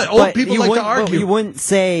I want. Old people like to argue. You wouldn't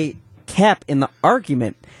say cap in the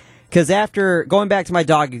argument. Because after, going back to my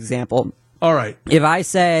dog example. All right. If I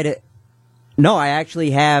said, no, I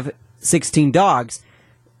actually have 16 dogs,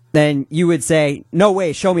 then you would say, no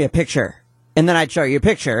way, show me a picture. And then I'd show you a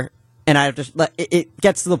picture, and I'd just it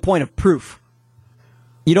gets to the point of proof.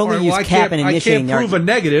 You'd only use cap in initiating the argument. I can't prove a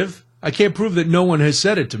negative. I can't prove that no one has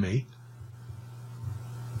said it to me.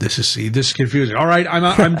 This is confusing. All right,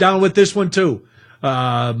 I'm down with this one too.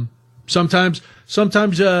 Sometimes,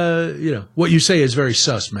 what you say is very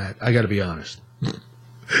sus, Matt. I got to be honest.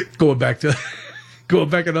 Going back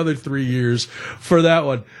another 3 years for that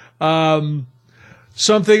one.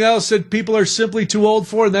 Something else that people are simply too old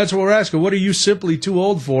for, and that's what we're asking. What are you simply too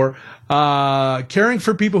old for? Caring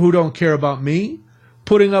for people who don't care about me,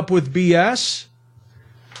 putting up with BS,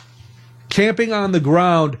 camping on the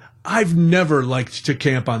ground. I've never liked to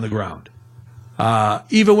camp on the ground.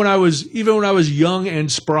 Even when I was young and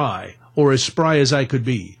spry, or as spry as I could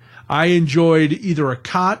be, I enjoyed either a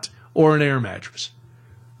cot or an air mattress.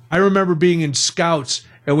 I remember being in Scouts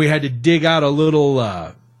and we had to dig out a little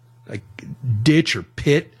like ditch or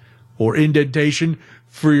pit or indentation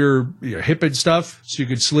for your hip and stuff so you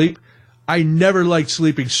could sleep. I never liked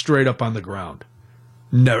sleeping straight up on the ground.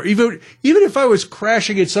 Never. Even if I was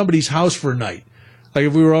crashing at somebody's house for a night, like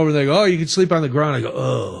if we were over there, oh, you can sleep on the ground. I go,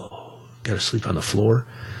 oh, got to sleep on the floor.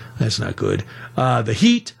 That's not good. The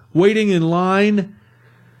heat, waiting in line.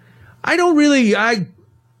 I don't really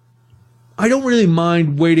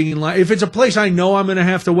mind waiting in line. If it's a place I know I'm going to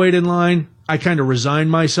have to wait in line, I kind of resign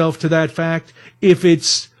myself to that fact. If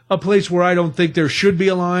it's a place where I don't think there should be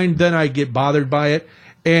a line, then I get bothered by it.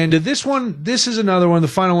 And this is another one, the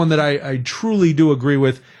final one that I truly do agree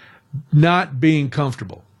with, not being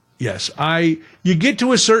comfortable. Yes, you get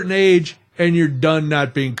to a certain age and you're done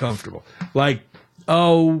not being comfortable. Like,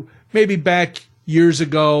 maybe back years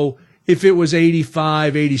ago, if it was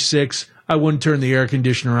 85, 86, I wouldn't turn the air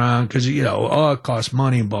conditioner on because, it costs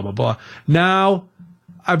money and blah, blah, blah. Now,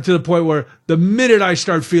 I'm to the point where the minute I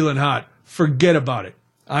start feeling hot, forget about it.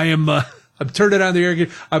 I'm turning on the air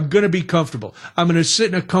conditioner. I'm going to be comfortable. I'm going to sit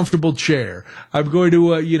in a comfortable chair. I'm going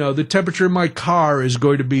to, the temperature in my car is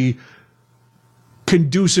going to be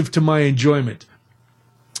conducive to my enjoyment.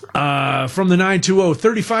 From the 920,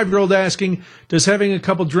 35-year-old asking, does having a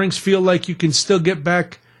couple drinks feel like you can still get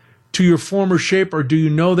back to your former shape, or do you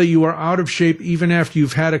know that you are out of shape even after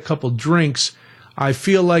you've had a couple drinks? I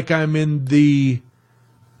feel like I'm at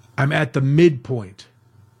the midpoint.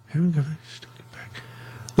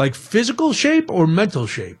 Like physical shape or mental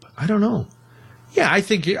shape? I don't know. Yeah, I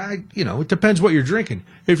think, it depends what you're drinking.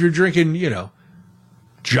 If you're drinking,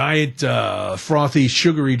 giant, frothy,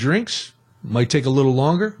 sugary drinks, might take a little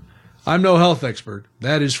longer. I'm no health expert,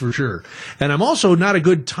 that is for sure. And I'm also not a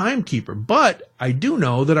good timekeeper, but I do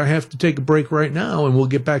know that I have to take a break right now, and we'll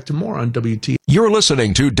get back to more on WT. You're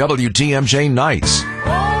listening to WTMJ Nights.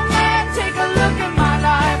 Oh, man, take a look at my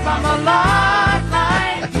life. I'm a lot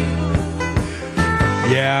like you.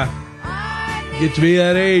 Yeah. Get to be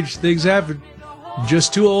that age, things happen.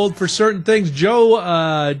 Just too old for certain things.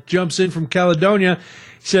 Joe jumps in from Caledonia.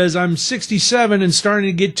 He says, I'm 67 and starting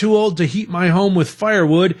to get too old to heat my home with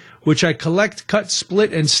firewood, which I collect, cut,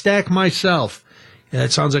 split, and stack myself. Yeah,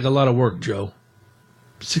 that sounds like a lot of work, Joe.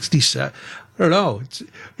 67. I don't know.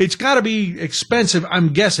 It's got to be expensive,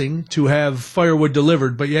 I'm guessing, to have firewood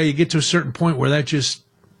delivered. But yeah, you get to a certain point where that just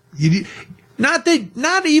not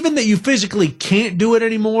even that you physically can't do it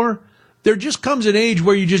anymore. There just comes an age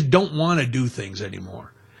where you just don't want to do things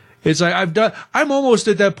anymore. It's like I'm almost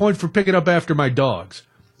at that point for picking up after my dogs.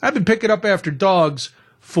 I've been picking up after dogs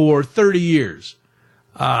for 30 years.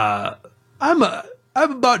 I'm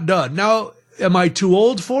about done. Now, am I too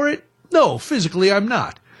old for it? No, physically I'm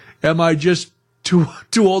not. Am I just too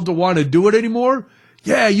old to want to do it anymore?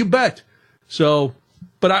 Yeah, you bet. So,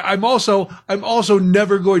 but I'm also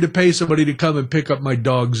never going to pay somebody to come and pick up my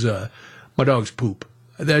dog's poop.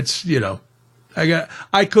 That's,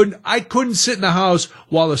 I couldn't sit in the house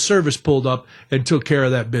while the service pulled up and took care of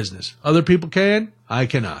that business. Other people can. I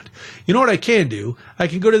cannot. You know what I can do? I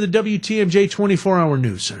can go to the WTMJ 24-hour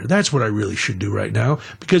news center. That's what I really should do right now,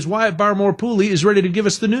 because Wyatt Barmore Pooley is ready to give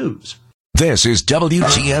us the news. This is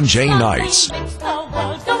WTMJ Nights.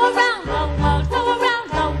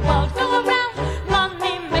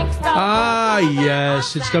 Ah,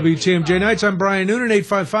 yes, it's WTMJ Nights. I'm Brian Noonan.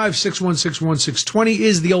 855-616-1620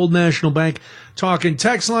 is the Old National Bank talking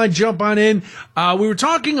text line. Jump on in. We were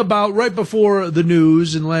talking about, right before the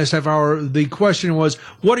news in the last half hour, the question was,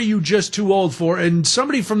 what are you just too old for? And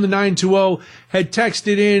somebody from the 920 had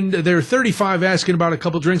texted in, they're 35, asking about a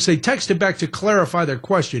couple drinks. They texted back to clarify their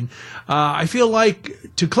question. I feel like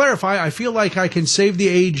I can save the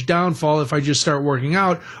age downfall if I just start working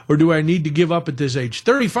out, or do I need to give up at this age?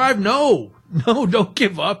 35? No, don't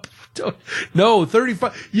give up. No,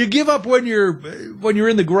 35. You give up when you're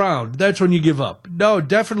in the ground. That's when you give up. No,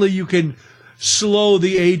 definitely you can slow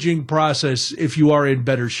the aging process if you are in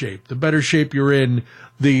better shape. The better shape you're in,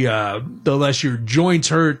 the less your joints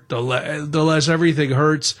hurt, the less everything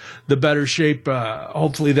hurts, the better shape,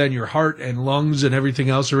 hopefully then your heart and lungs and everything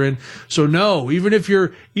else are in. So no, even if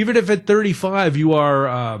at 35 you are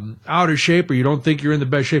out of shape or you don't think you're in the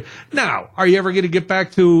best shape. Now, are you ever going to get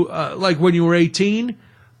back to like when you were 18?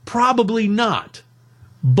 Probably not.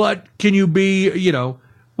 But can you be,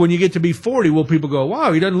 when you get to be 40, will people go,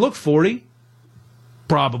 wow, he doesn't look 40?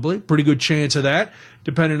 Probably. Pretty good chance of that,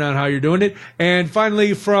 depending on how you're doing it. And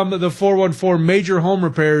finally, from the 414, major home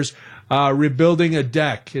repairs, rebuilding a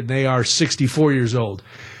deck, and they are 64 years old.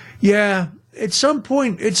 Yeah, at some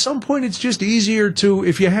point, it's just easier to,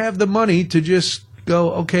 if you have the money, to just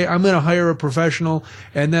go, okay, I'm going to hire a professional,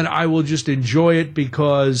 and then I will just enjoy it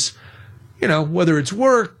because, whether it's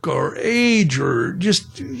work or age or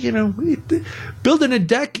just, building a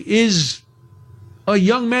deck is a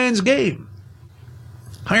young man's game.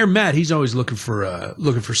 Hire Matt. He's always looking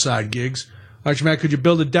for side gigs. Actually, Matt, could you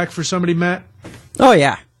build a deck for somebody, Matt? Oh,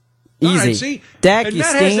 yeah. Easy. All right, see? Deck, and you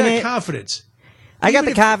Matt stain has that it. confidence. I got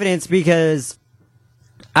the confidence because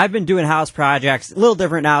I've been doing house projects, a little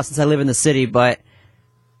different now since I live in the city, but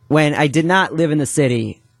when I did not live in the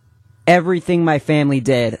city, everything my family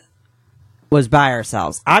did was by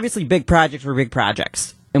ourselves. Obviously, big projects were big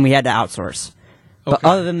projects, and we had to outsource. But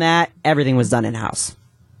other than that, everything was done in-house.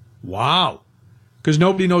 Wow. Because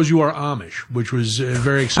nobody knows you are Amish, which was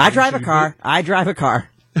very exciting. I drive a car.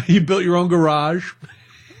 You built your own garage.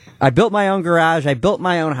 I built my own garage. I built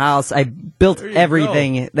my own house. I built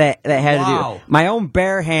everything that had to do. My own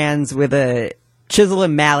bare hands with a chisel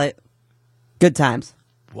and mallet. Good times.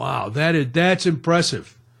 Wow, that's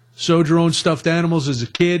impressive. Sewed your own stuffed animals as a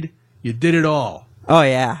kid. You did it all. Oh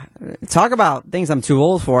yeah. Talk about things I'm too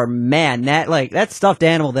old for. Man, that stuffed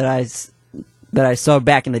animal that I sewed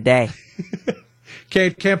back in the day.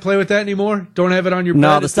 Can't play with that anymore? Don't have it on your bed?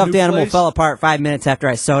 No, the stuffed animal fell apart 5 minutes after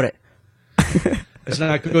I sewed it. That's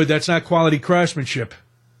not good. That's not quality craftsmanship.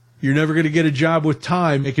 You're never going to get a job with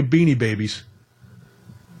Time making Beanie Babies.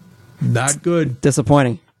 Not good.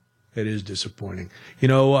 Disappointing. It is disappointing.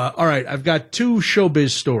 All right, I've got two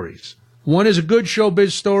showbiz stories. One is a good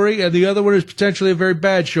showbiz story, and the other one is potentially a very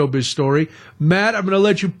bad showbiz story. Matt, I'm going to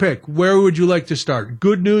let you pick. Where would you like to start?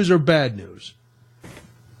 Good news or bad news?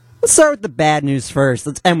 Let's start with the bad news first.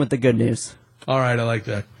 Let's end with the good news. All right, I like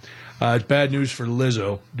that. It's bad news for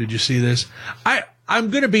Lizzo. Did you see this?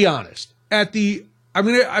 I'm going to be honest.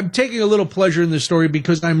 I'm taking a little pleasure in this story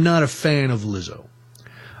because I'm not a fan of Lizzo.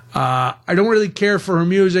 I don't really care for her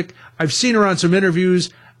music. I've seen her on some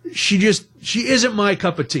interviews. She isn't my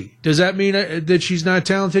cup of tea. Does that mean that she's not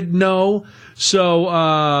talented? No.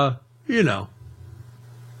 So,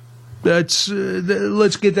 let's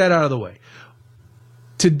get that out of the way.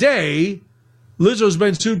 Today, Lizzo's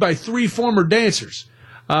been sued by 3 former dancers.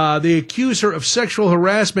 They accuse her of sexual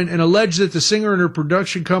harassment and allege that the singer and her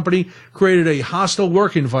production company created a hostile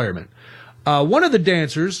work environment. One of the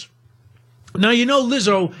dancers, now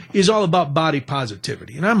Lizzo is all about body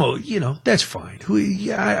positivity, and that's fine.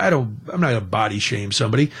 I'm not gonna body shame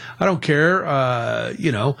somebody. I don't care. I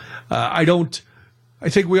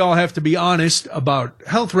think we all have to be honest about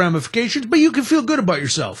health ramifications, but you can feel good about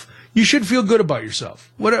yourself. You should feel good about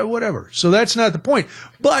yourself. Whatever. So that's not the point.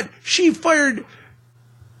 But she was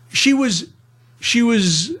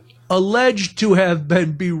alleged to have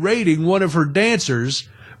been berating one of her dancers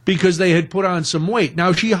because they had put on some weight.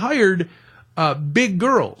 Now, she hired Big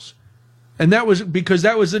Girls, and that was because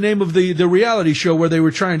that was the name of the reality show where they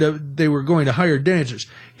were going to hire dancers.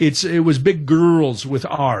 It was Big Girls with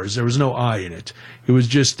R's. There was no I in it. It was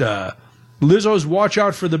just Lizzo's Watch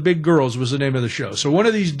Out for the Big Girls was the name of the show. So one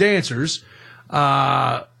of these dancers put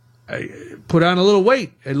on a little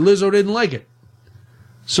weight, and Lizzo didn't like it.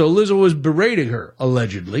 So Lizzo was berating her,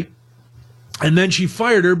 allegedly. And then she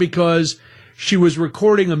fired her because she was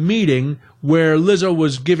recording a meeting where Lizzo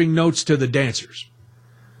was giving notes to the dancers.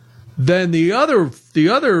 Then the other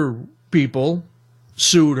people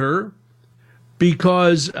sued her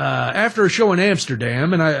because after a show in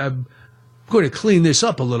Amsterdam, and I'm going to clean this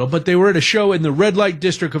up a little, but they were at a show in the red light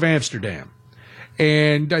district of Amsterdam.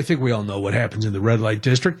 And I think we all know what happens in the red light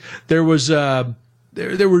district. There was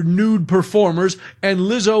there were nude performers, and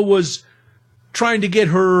Lizzo was trying to get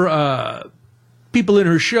her people in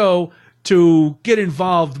her show to get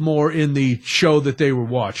involved more in the show that they were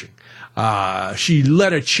watching. She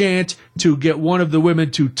led a chant to get one of the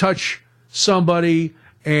women to touch somebody,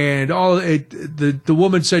 and the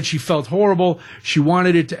woman said she felt horrible. She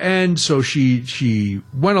wanted it to end, so she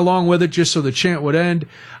went along with it just so the chant would end.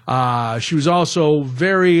 She was also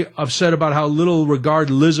very upset about how little regard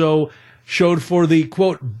Lizzo showed for the,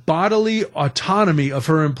 quote, bodily autonomy of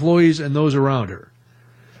her employees and those around her.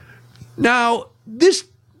 Now, this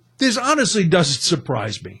honestly doesn't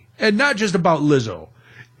surprise me, and not just about Lizzo.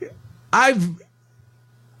 I've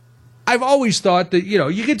always thought that,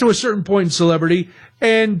 you get to a certain point in celebrity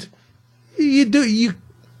and you're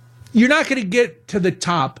not going to get to the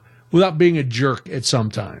top without being a jerk at some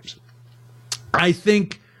times. I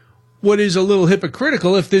think what is a little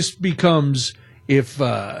hypocritical if this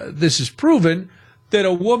is proven, that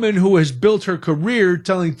a woman who has built her career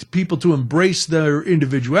telling people to embrace their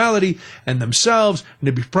individuality and themselves and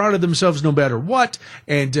to be proud of themselves no matter what,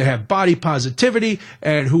 and to have body positivity,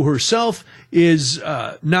 and who herself is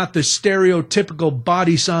not the stereotypical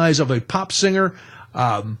body size of a pop singer,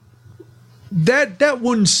 that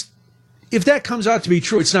wouldn't if that comes out to be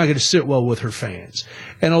true, it's not going to sit well with her fans.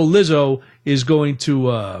 And Lizzo is going to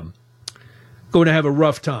have a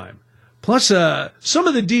rough time. Plus, some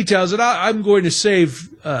of the details, and I'm going to save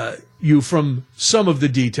you from some of the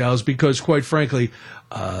details because, quite frankly,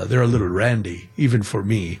 they're a little randy, even for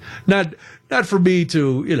me. Not for me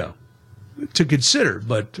to, to consider,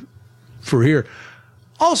 but for here.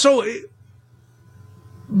 Also,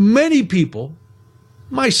 many people,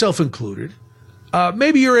 myself included,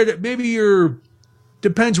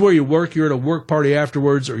 depends where you work. You're at a work party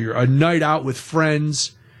afterwards, or you're a night out with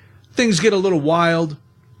friends. Things get a little wild,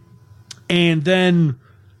 and then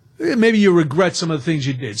maybe you regret some of the things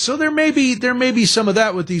you did. So there may be some of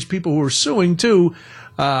that with these people who are suing too.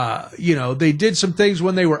 They did some things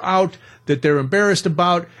when they were out that they're embarrassed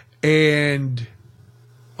about, and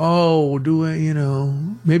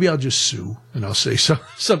maybe I'll just sue and I'll say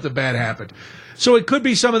something bad happened. So it could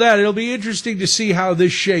be some of that. It'll be interesting to see how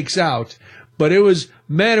this shakes out. But it was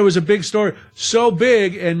a big story. So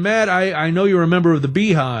big, and Matt, I know you're a member of the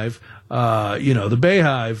Beehive, the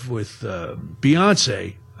Bayhive with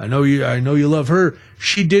Beyonce. I know you love her.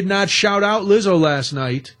 She did not shout out Lizzo last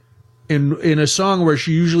night in a song where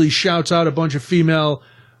she usually shouts out a bunch of female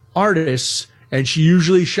artists, and she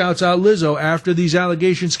usually shouts out Lizzo after these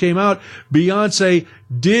allegations came out. Beyonce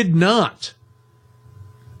did not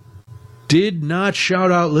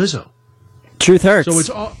shout out Lizzo. Truth hurts.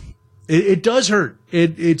 So it does hurt.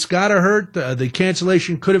 It's got to hurt. The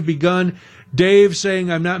cancellation could have begun. Dave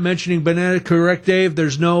saying, I'm not mentioning banana. Correct, Dave.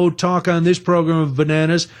 There's no talk on this program of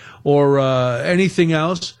bananas or anything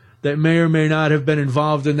else that may or may not have been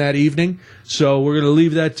involved in that evening. So we're going to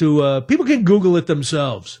leave that to people can Google it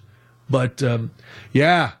themselves. But,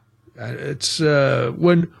 it's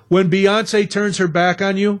when Beyonce turns her back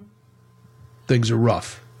on you, things are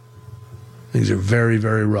rough. Things are very,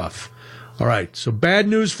 very rough. All right, so bad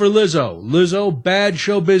news for Lizzo. Lizzo, bad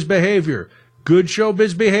showbiz behavior. Good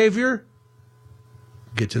showbiz behavior?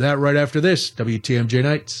 Get to that right after this. WTMJ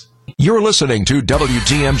Nights. You're listening to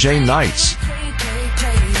WTMJ Nights.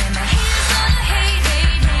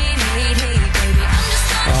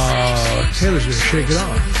 Taylor's going to shake it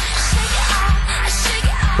off.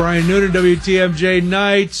 Brian Noonan, WTMJ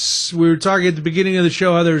Nights. We were talking at the beginning of the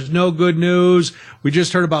show how there's no good news. We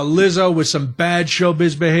just heard about Lizzo with some bad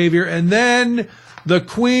showbiz behavior. And then the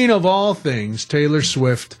queen of all things, Taylor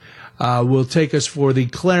Swift, will take us for the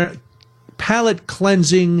palate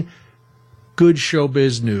cleansing good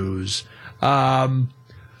showbiz news.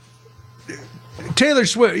 Taylor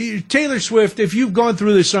Swift, if you've gone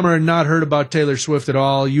through this summer and not heard about Taylor Swift at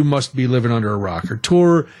all, you must be living under a rock. Her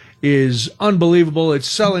tour is unbelievable. It's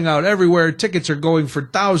selling out everywhere. Tickets are going for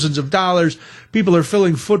thousands of dollars. People are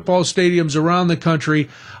filling football stadiums around the country.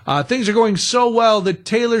 Things are going so well that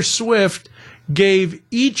Taylor Swift gave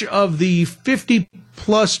each of the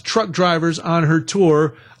 50-plus truck drivers on her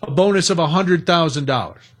tour a bonus of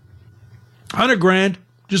 $100,000. $100,000.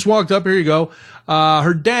 Just walked up. Here you go.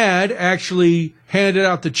 Her dad actually handed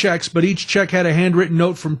out the checks, but each check had a handwritten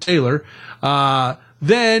note from Taylor.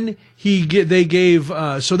 Then they gave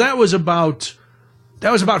so that was about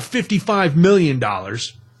 $55 million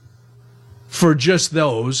for just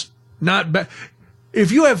those. Not bad.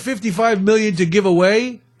 If you have $55 million to give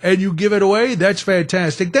away and you give it away, that's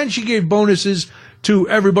fantastic. Then she gave bonuses to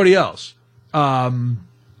everybody else.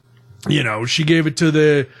 She gave it to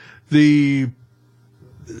the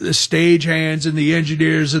stage hands and the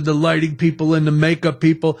engineers and the lighting people and the makeup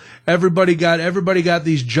people. Everybody got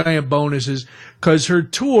these giant bonuses because her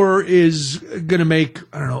tour is going to make,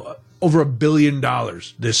 over $1 billion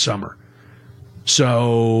this summer.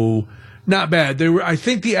 So not bad. I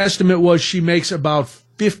think the estimate was she makes about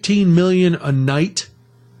 $15 million a night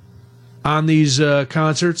on these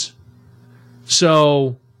concerts.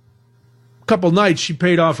 So a couple nights she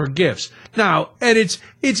paid off her gifts. Now, and it's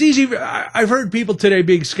easy. I've heard people today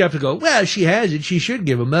being skeptical. Well, she has it. She should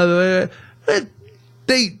give them.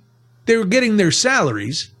 They're getting their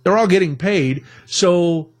salaries. They're all getting paid.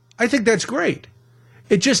 So I think that's great.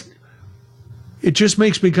 It just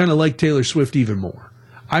makes me kind of like Taylor Swift even more.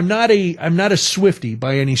 I'm not a Swiftie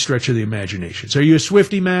by any stretch of the imagination. So are you a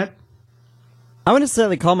Swiftie, Matt? I wouldn't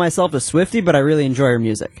necessarily call myself a Swiftie, but I really enjoy her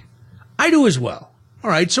music. I do as well. All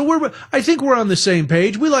right, so I think we're on the same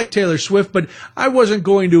page. We like Taylor Swift, but I wasn't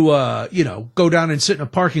going to, go down and sit in a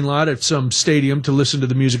parking lot at some stadium to listen to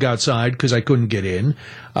the music outside because I couldn't get in.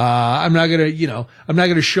 I'm not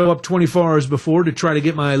gonna show up 24 hours before to try to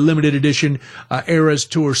get my limited edition Eras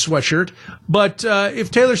Tour sweatshirt. But if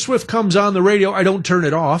Taylor Swift comes on the radio, I don't turn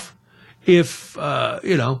it off. If I'm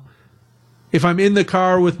in the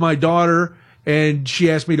car with my daughter and she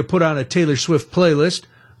asked me to put on a Taylor Swift playlist,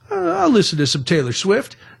 I'll listen to some Taylor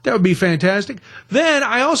Swift. That would be fantastic. Then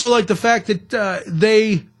I also like the fact that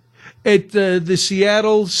they, at the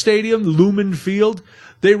Seattle Stadium, Lumen Field,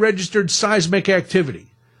 they registered seismic activity.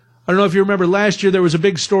 I don't know if you remember last year there was a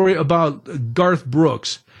big story about Garth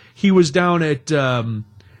Brooks. He was down at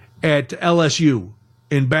LSU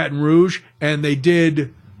in Baton Rouge, and they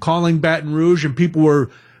did Calling Baton Rouge, and people were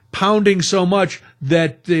pounding so much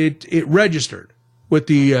that it registered with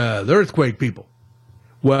the earthquake people.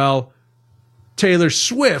 Well, Taylor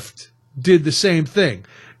Swift did the same thing.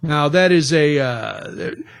 Now that is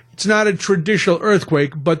it's not a traditional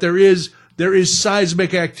earthquake, but there is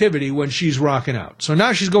seismic activity when she's rocking out. So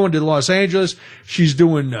now she's going to Los Angeles. She's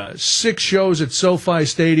doing 6 shows at SoFi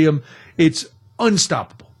Stadium. It's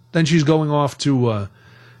unstoppable. Then she's going off to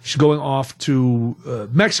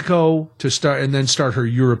Mexico to start her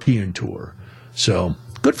European tour. So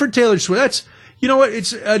good for Taylor Swift. That's, you know what?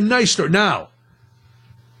 It's a nice story. Now,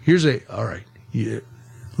 here's all right.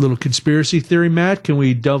 Little conspiracy theory, Matt. Can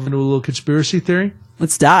we delve into a little conspiracy theory?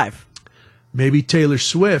 Let's dive. Maybe Taylor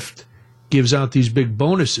Swift gives out these big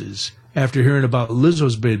bonuses after hearing about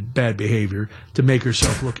Lizzo's bad behavior to make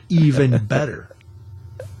herself look even better.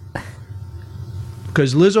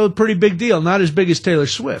 Because Lizzo, a pretty big deal, not as big as Taylor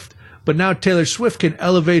Swift. But now Taylor Swift can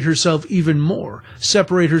elevate herself even more,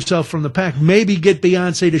 separate herself from the pack, maybe get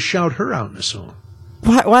Beyonce to shout her out in a song.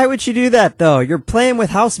 Why would she do that, though? You're playing with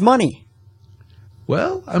house money.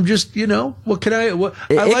 Well, I'm just, what can I...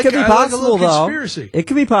 It could be possible, though. It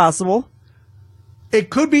could be possible. It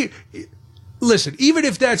could be... Listen, even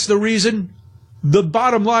if that's the reason, the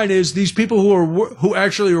bottom line is these people who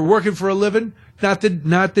actually are working for a living, not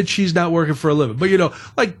that she's not working for a living, but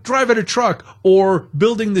like driving a truck or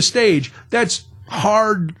building the stage, that's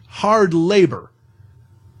hard labor.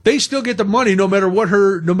 They still get the money no matter what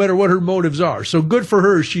her motives are. So good for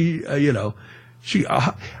her. She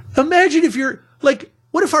imagine if you're like,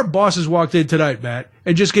 what if our bosses walked in tonight, Matt,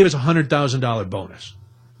 and just gave us $100,000 bonus?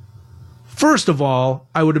 First of all,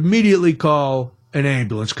 I would immediately call an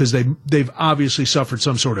ambulance because they've obviously suffered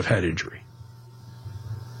some sort of head injury.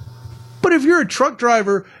 But if you're a truck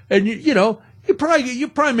driver and you're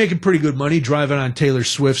probably making pretty good money driving on Taylor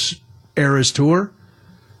Swift's Eras tour,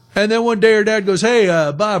 and then one day her dad goes, "Hey,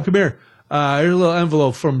 Bob, come here. Here's a little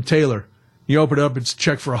envelope from Taylor." You open it up, it's a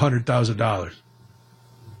check for $100,000.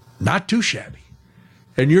 Not too shabby.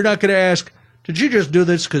 And you're not going to ask, did you just do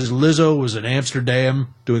this because Lizzo was in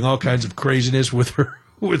Amsterdam doing all kinds of craziness with her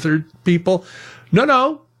people?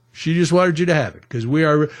 No. She just wanted you to have it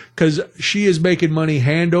because she is making money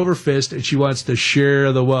hand over fist and she wants to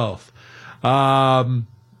share the wealth.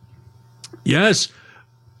 Yes.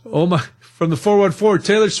 Oh my. From the 414,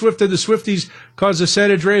 Taylor Swift and the Swifties caused the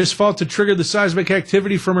San Andreas fault to trigger the seismic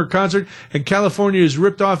activity from her concert, and California is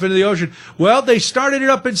ripped off into the ocean. Well, they started it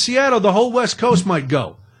up in Seattle. The whole West Coast might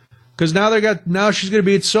go. Because now she's going to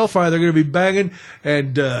be at SoFi. They're going to be banging.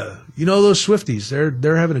 And, those Swifties,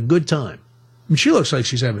 they're having a good time. And she looks like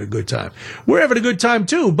she's having a good time. We're having a good time,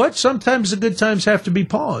 too. But sometimes the good times have to be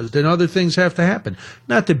paused and other things have to happen.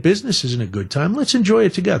 Not that business isn't a good time. Let's enjoy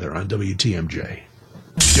it together on WTMJ.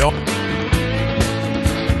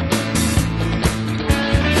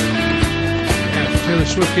 Taylor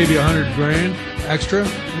Swift gave you $100,000 extra.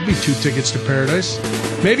 It'd be 2 tickets to paradise.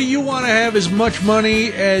 Maybe you want to have as much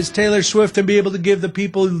money as Taylor Swift and be able to give the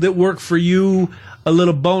people that work for you a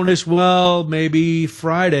little bonus. Well, maybe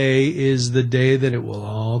Friday is the day that it will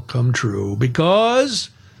all come true because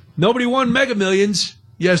nobody won Mega Millions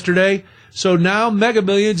yesterday. So now Mega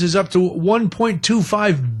Millions is up to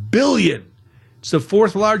 $1.25 billion. It's the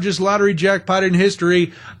 4th largest lottery jackpot in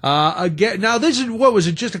history. Again, now this is, what was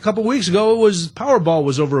it, just a couple weeks ago? It was Powerball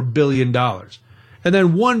was over $1 billion. And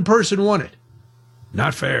then one person won it.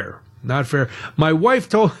 Not fair. Not fair. My wife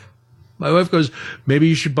goes, maybe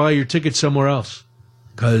you should buy your ticket somewhere else.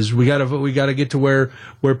 Because we gotta get to where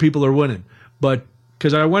people are winning. But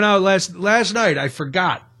because I went out last night, I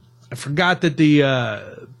forgot that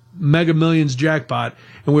the Mega Millions jackpot,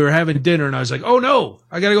 and we were having dinner, and I was like, oh no,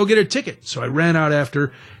 I gotta go get a ticket. So I ran out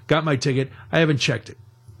after, got my ticket. I haven't checked it.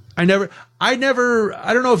 I don't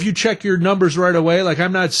know if you check your numbers right away. Like,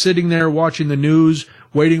 I'm not sitting there watching the news,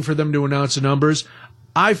 waiting for them to announce the numbers.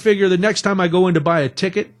 I figure the next time I go in to buy a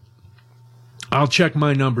ticket, I'll check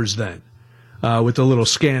my numbers then, with the little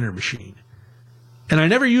scanner machine. And I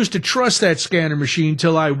never used to trust that scanner machine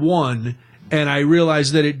till I won, and I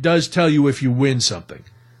realized that it does tell you if you win something.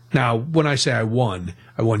 Now, when I say I won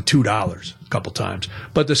 $2 a couple times.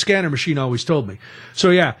 But the scanner machine always told me. So,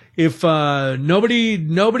 yeah, if nobody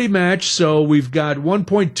matched, so we've got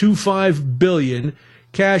 $1.25 billion,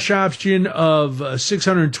 cash option of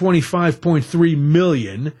 $625.3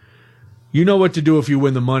 million. You know what to do if you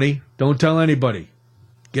win the money. Don't tell anybody.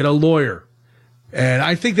 Get a lawyer. And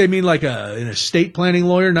I think they mean like an estate planning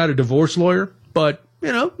lawyer, not a divorce lawyer. But,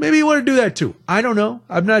 maybe you want to do that too. I don't know.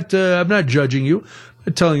 I'm not judging you.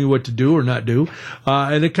 I'm telling you what to do or not do.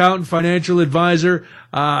 An accountant, financial advisor.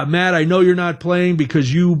 Matt, I know you're not playing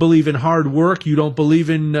because you believe in hard work. You don't believe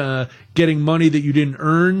in getting money that you didn't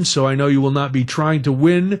earn. So I know you will not be trying to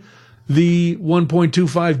win the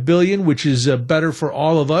 $1.25 billion, which is better for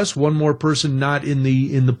all of us. One more person not in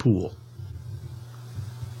the pool.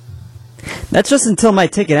 That's just until my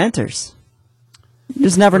ticket enters. You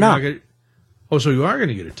just never know. So you are going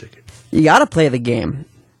to get a ticket. You got to play the game.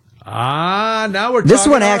 Now we're talking. This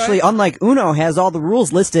one actually, unlike Uno, has all the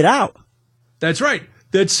rules listed out. That's right.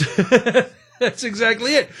 That's that's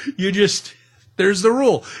exactly it. There's the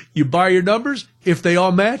rule. You buy your numbers. If they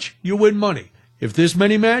all match, you win money. If this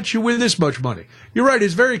many match, you win this much money. You're right.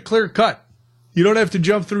 It's very clear cut. You don't have to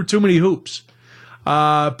jump through too many hoops.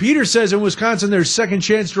 Peter says in Wisconsin, there's second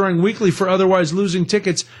chance drawing weekly for otherwise losing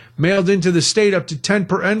tickets mailed into the state, up to 10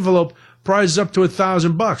 per envelope, prizes up to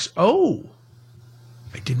 $1,000. Oh,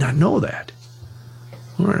 I did not know that.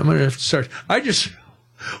 All right, I'm going to have to start.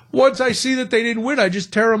 Once I see that they didn't win, I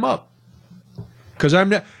just tear them up. Because I'm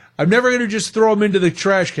never going to just throw them into the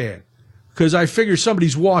trash can. Because I figure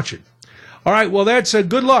somebody's watching. All right, well, that's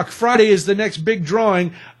good luck. Friday is the next big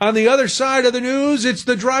drawing. On the other side of the news, it's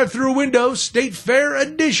the Drive Thru Window State Fair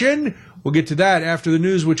edition. We'll get to that after the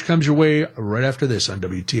news, which comes your way right after this on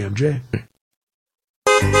WTMJ.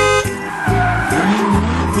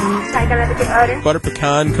 Butter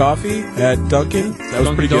pecan coffee at Dunkin'. That was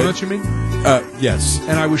Dunkin' pretty Donuts, good. you mean? Yes.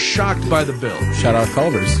 And I was shocked by the bill. Shout out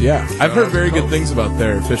Culver's, yeah. I've heard very good things about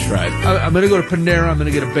their fish fry. I'm going to go to Panera. I'm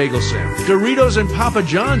going to get a bagel sandwich. Doritos and Papa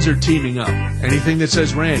John's are teaming up. Anything that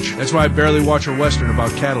says ranch. That's why I barely watch a Western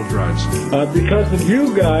about cattle drives. Because of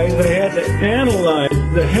you guys, I had to analyze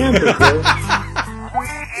the hamburger. We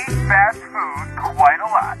eat fast food quite a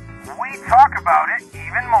lot. We talk about it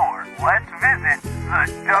even more. Let's visit the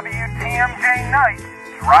WTMJ Nights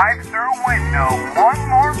Drive Thru Window one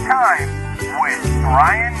more time with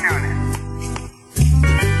Brian Noonan.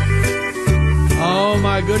 Oh,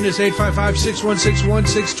 my goodness.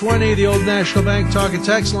 855-616-1620, the old National Bank talk and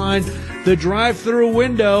text line. The Drive Thru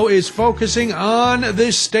Window is focusing on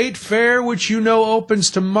this state fair, which opens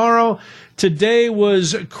tomorrow. Today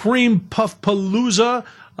was Cream Puff Palooza.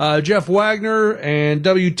 Jeff Wagner and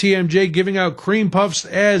WTMJ giving out cream puffs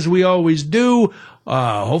as we always do.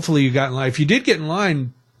 Hopefully you got in line. If you did get in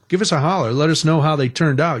line, give us a holler. Let us know how they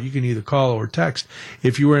turned out. You can either call or text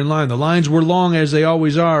if you were in line. The lines were long, as they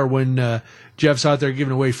always are, when Jeff's out there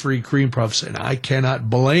giving away free cream puffs, and I cannot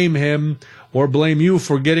blame him or blame you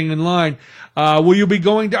for getting in line. Will you be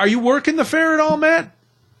going to? Are you working the fair at all, Matt?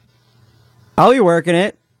 I'll be working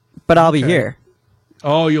it, but I'll be here.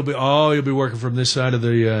 Oh, you'll be working from this side of the.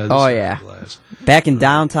 This side of the glass. Back in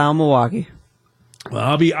downtown Milwaukee. Well,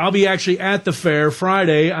 I'll be actually at the fair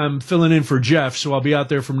Friday. I'm filling in for Jeff, so I'll be out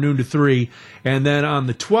there from noon to 3, and then on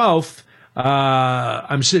the 12th,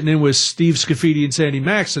 I'm sitting in with Steve Scafidi and Sandy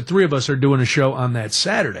Max. The three of us are doing a show on that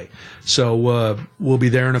Saturday, so we'll be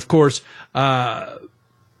there, and of course.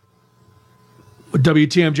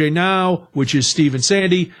 WTMJ Now, which is Steve and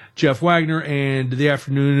Sandy, Jeff Wagner, and the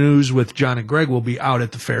afternoon news with John and Greg will be out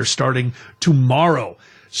at the fair starting tomorrow.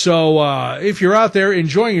 So if you're out there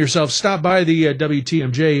enjoying yourself, stop by the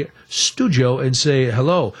WTMJ studio and say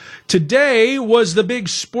hello. Today was the big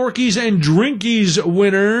Sporkies and Drinkies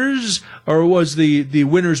winners, or was the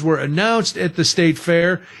winners were announced at the state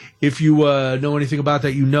fair. If you know anything about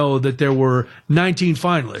that, you know that there were 19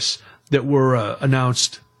 finalists that were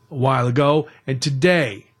announced a while ago, and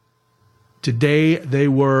today they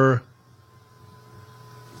were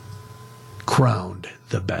crowned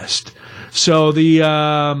the best. So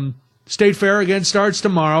the state fair again starts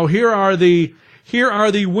tomorrow. Here are the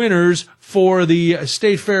winners for the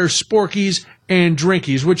state fair Sporkies and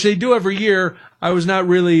Drinkies, which they do every year. I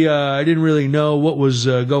didn't really know what was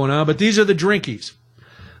going on, but these are the Drinkies.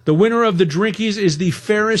 The winner of the Drinkies is the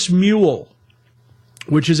Ferris Mule,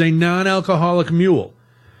 which is a non-alcoholic mule.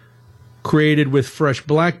 Created with fresh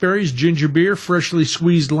blackberries, ginger beer, freshly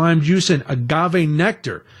squeezed lime juice, and agave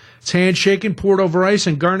nectar. It's hand-shaken, poured over ice,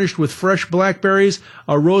 and garnished with fresh blackberries,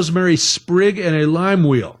 a rosemary sprig, and a lime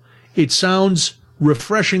wheel. It sounds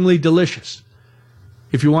refreshingly delicious.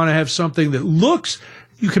 If you want to have something that looks,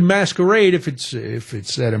 you can masquerade if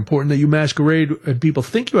it's that important that you masquerade and people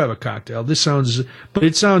think you have a cocktail. It sounds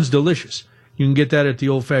delicious. You can get that at the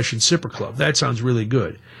Old Fashioned Sipper Club. That sounds really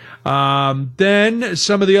good. Then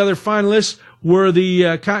some of the other finalists were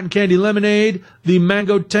the Cotton Candy Lemonade, the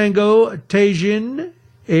Mango Tango Tajin,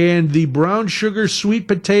 and the brown sugar sweet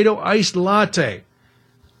potato iced latte.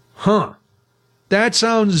 Huh. That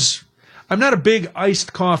sounds... I'm not a big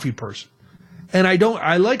iced coffee person. And I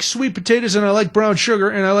like sweet potatoes and I like brown sugar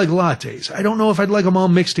and I like lattes. I don't know if I'd like them all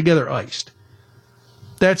mixed together iced.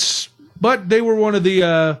 But they were one of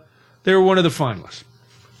the finalists.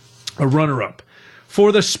 A runner-up.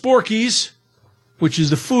 For the Sporkies, which is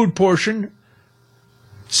the food portion.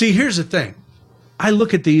 See, here's the thing. I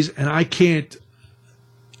look at these and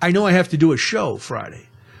I know I have to do a show Friday.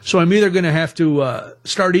 So I'm either going to have to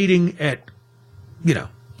start eating at,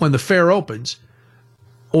 when the fair opens,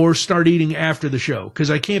 or start eating after the show, because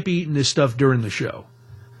I can't be eating this stuff during the show.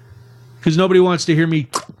 Because nobody wants to hear me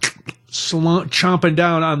chomping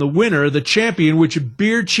down on the winner, the champion, which is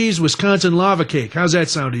beer cheese Wisconsin lava cake. How's that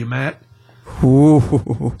sound to you, Matt?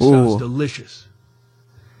 Ooh. Sounds delicious.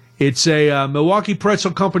 It's a Milwaukee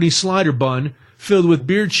Pretzel Company slider bun filled with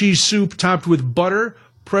beer cheese soup topped with butter,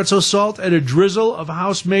 pretzel salt, and a drizzle of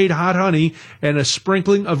house-made hot honey and a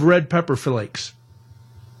sprinkling of red pepper flakes.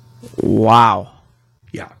 Wow.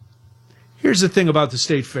 Yeah. Here's the thing about the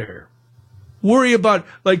state fair. Worry about,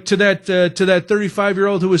 to that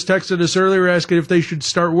 35-year-old who was texting us earlier asking if they should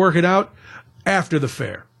start working out after the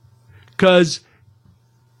fair. Because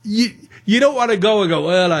you don't want to go and go,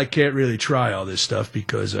 well, I can't really try all this stuff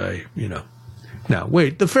because Now,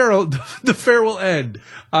 wait, the fair will end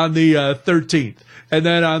on the 13th. And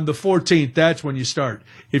then on the 14th, that's when you start,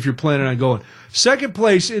 if you're planning on going. Second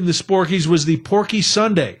place in the Sporkies was the Porky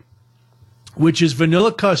Sundae, which is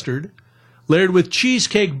vanilla custard, layered with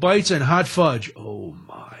cheesecake bites and hot fudge. Oh,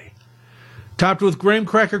 my. Topped with graham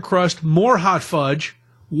cracker crust, more hot fudge,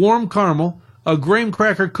 warm caramel, a graham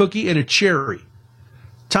cracker cookie, and a cherry.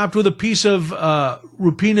 Topped with a piece of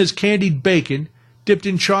Rupina's candied bacon, dipped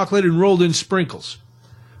in chocolate and rolled in sprinkles.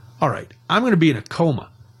 All right, I'm going to be in a coma.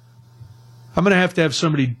 I'm going to have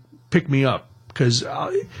somebody pick me up, because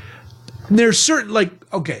there's certain,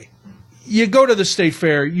 okay, you go to the state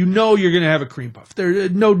fair, you're going to have a cream puff.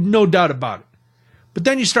 There's no doubt about it. But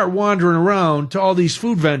then you start wandering around to all these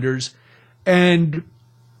food vendors, and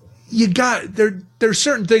there's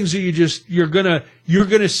certain things that you're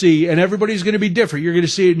gonna see, and everybody's gonna be different. You're gonna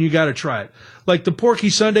see it and you gotta try it. Like the Porky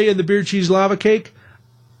Sundae and the beer cheese lava cake.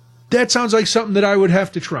 That sounds like something that I would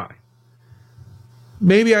have to try.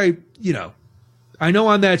 Maybe I know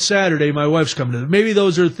on that Saturday my wife's coming to. Maybe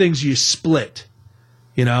those are things you split.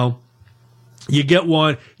 You get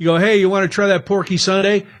one, you go, hey, you want to try that Porky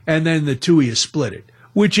Sundae? And then the two of you split it.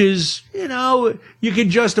 Which is, you can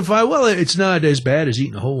justify, well, it's not as bad as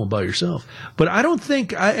eating a whole one by yourself. But I don't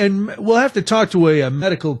think, and we'll have to talk to a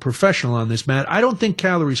medical professional on this, Matt, I don't think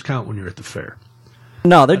calories count when you're at the fair.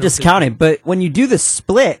 No, they're discounted. But when you do the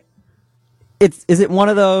split, is it one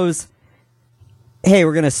of those, hey,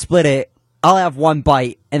 we're going to split it, I'll have one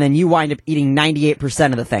bite, and then you wind up eating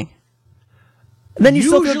 98% of the thing? And then you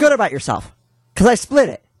still feel good about yourself, because I split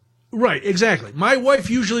it. Right, exactly. My wife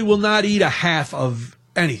usually will not eat a half of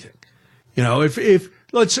anything. If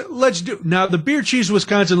let's do now the beer cheese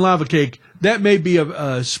Wisconsin lava cake, that may be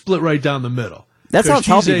a split right down the middle. That sounds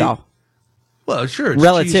healthy, though. Well, sure, it's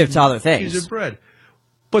relative to other things. Cheese and bread.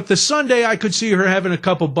 But the Sunday, I could see her having a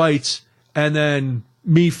couple bites and then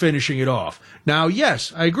me finishing it off. Now,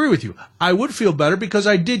 yes, I agree with you. I would feel better because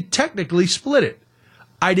I did technically split it.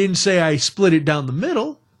 I didn't say I split it down the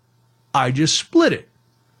middle. I just split it.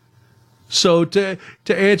 So to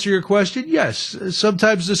answer your question, yes,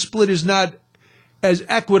 sometimes the split is not as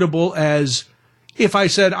equitable as if I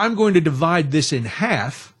said I'm going to divide this in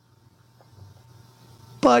half.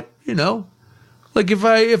 But, like if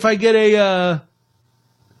I get a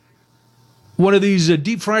one of these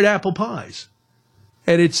deep fried apple pies,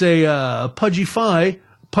 and it's a pudgy pie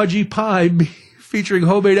featuring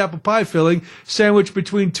homemade apple pie filling, sandwiched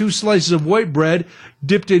between two slices of white bread,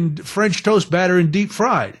 dipped in French toast batter and deep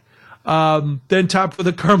fried. Then topped with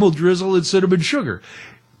a caramel drizzle and cinnamon sugar.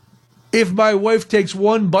 If my wife takes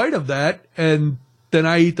one bite of that and then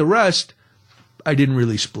I eat the rest, I didn't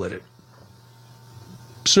really split it.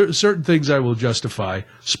 Certain things I will justify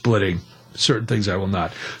splitting, certain things I will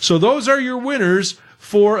not. So those are your winners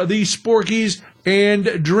for the Sporkies and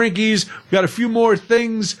Drinkies. We've got a few more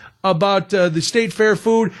things about the state fair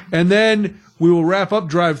food, and then we will wrap up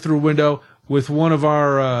Drive Thru Window with one of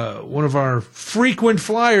our frequent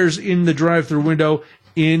flyers in the drive-thru window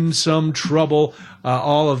in some trouble.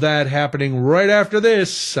 All of that happening right after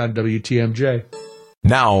this on WTMJ.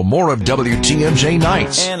 Now, more of WTMJ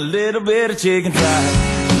Nights. And a little bit of chicken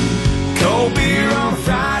fried. Cold beer on a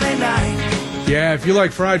Friday night. Yeah, if you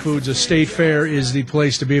like fried foods, a state fair is the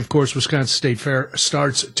place to be. Of course, Wisconsin State Fair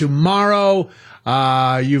starts tomorrow.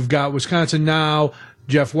 You've got Wisconsin Now,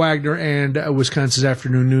 Jeff Wagner, and Wisconsin's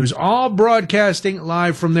Afternoon News, all broadcasting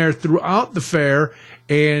live from there throughout the fair.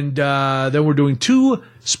 And then we're doing 2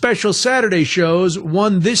 special Saturday shows,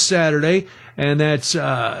 one this Saturday, and that's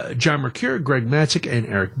John Mercure, Greg Matzik, and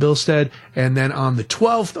Eric Bilstead. And then on the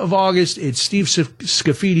 12th of August, it's Steve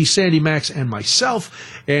Scafidi, Sandy Max, and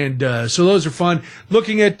myself. And so those are fun.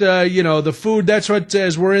 Looking at, the food, that's what,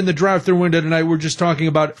 as we're in the drive-thru window tonight, we're just talking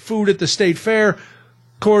about food at the State Fair.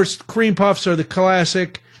 Of course, cream puffs are the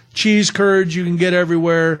classic. Cheese curds you can get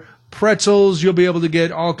everywhere. Pretzels, you'll be able to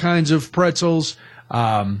get all kinds of pretzels.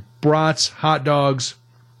 Brats, hot dogs,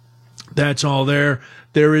 that's all there.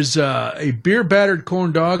 There is a beer-battered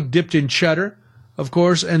corn dog dipped in cheddar, of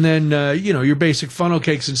course, and then, your basic funnel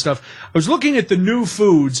cakes and stuff. I was looking at the new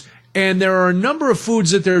foods, and there are a number of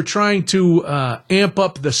foods that they're trying to amp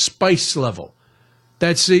up the spice level.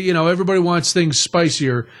 That's, everybody wants things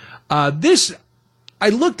spicier. I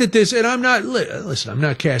looked at this, and I'm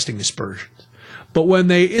not casting aspersions, but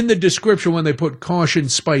in the description, when they put caution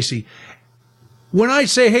spicy, when I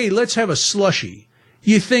say, hey, let's have a slushie,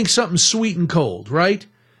 you think something sweet and cold, right?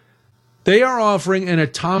 They are offering an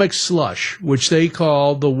atomic slush, which they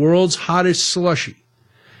call the world's hottest slushie.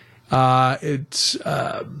 It's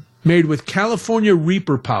made with California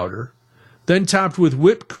Reaper powder, then topped with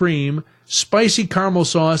whipped cream, spicy caramel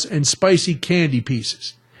sauce, and spicy candy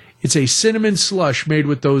pieces. It's a cinnamon slush made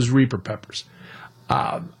with those Reaper peppers.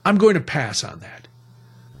 I'm going to pass on that.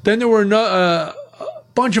 Then there were a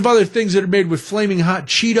bunch of other things that are made with flaming hot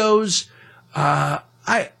Cheetos.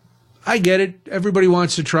 I get it. Everybody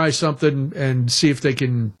wants to try something and see if they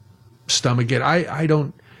can stomach it. I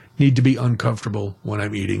don't need to be uncomfortable when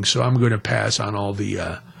I'm eating, so I'm going to pass on all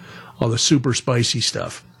the super spicy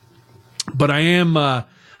stuff. But I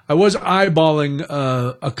was eyeballing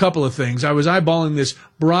a couple of things. I was eyeballing this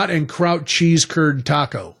brat and kraut cheese curd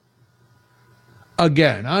taco.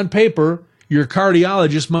 Again, on paper, your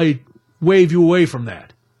cardiologist might wave you away from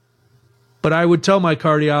that. But I would tell my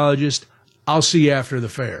cardiologist, I'll see you after the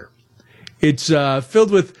fair. It's a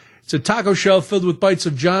taco shell filled with bites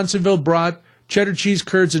of Johnsonville brat, cheddar cheese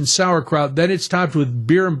curds, and sauerkraut. Then it's topped with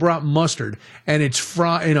beer and brat mustard, and it's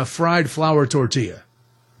in a fried flour tortilla.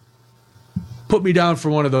 Put me down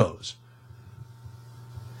for one of those.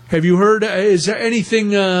 Have you heard, is there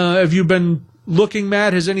anything, have you been looking,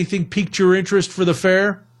 Matt? Has anything piqued your interest for the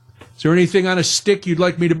fair? Is there anything on a stick you'd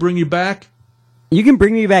like me to bring you back? You can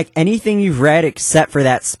bring me back anything you've read except for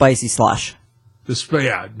that spicy slush.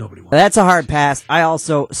 Nobody wants. That's a hard pass.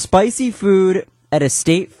 Spicy food at a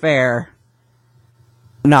state fair.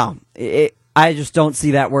 No, I just don't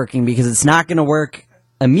see that working because it's not going to work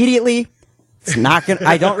immediately. It's not going.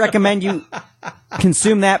 I don't recommend you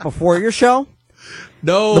consume that before your show.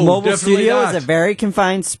 No, the mobile studio not. is a very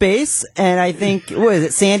confined space, and I think,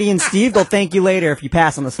 Sandy and Steve, they'll thank you later if you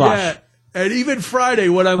pass on the slush. Yeah, and even Friday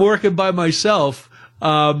when I'm working by myself,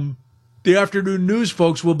 the afternoon news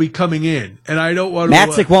folks will be coming in, and I don't want to...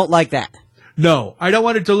 Matzik won't like that. No, I don't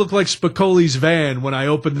want it to look like Spicoli's van when I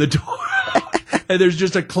open the door, and there's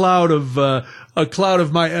just a cloud of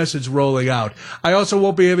my essence rolling out. I also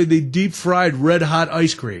won't be having the deep-fried red-hot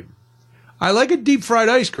ice cream. I like a deep-fried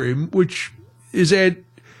ice cream, which is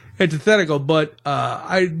antithetical, but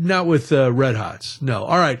not with Red Hots. No.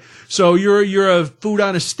 All right. So you're a food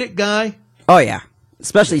on a stick guy? Oh, yeah.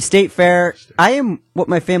 Especially state fair. I am what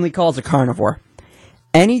my family calls a carnivore.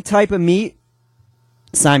 Any type of meat,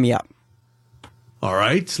 sign me up. All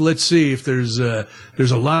right. Let's see if there's a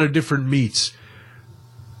lot of different meats.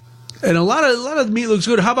 And a lot of the meat looks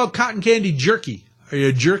good. How about cotton candy jerky? Are you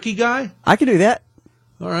a jerky guy? I can do that.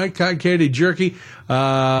 All right, cotton candy jerky.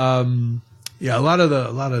 A lot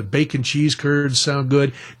of bacon cheese curds sound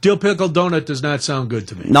good. Dill pickle donut does not sound good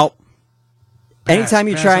to me. Nope. Anytime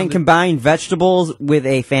you try and combine vegetables with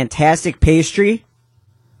a fantastic pastry,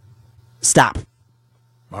 stop.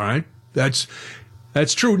 All right, that's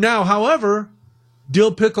true. Now, however,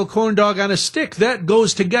 dill pickle corn dog on a stick, that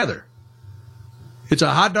goes together. It's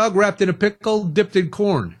a hot dog wrapped in a pickle, dipped in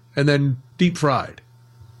corn, and then deep fried.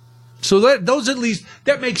 So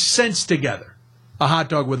that makes sense together. A hot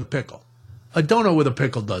dog with a pickle. A donut with a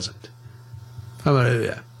pickle doesn't.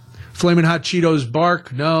 Flamin' Hot Cheetos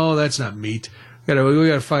bark? No, that's not meat. We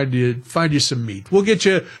gotta find you some meat. We'll get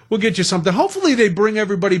you something. Hopefully they bring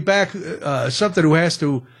everybody back something who has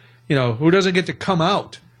to, who doesn't get to come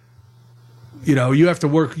out. You have to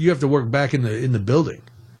work back in the building.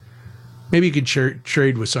 Maybe you can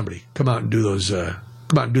trade with somebody. Come out and do those.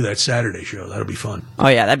 Come out and do that Saturday show. That'll be fun. Oh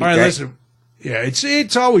yeah, that'd be great. Listen, yeah,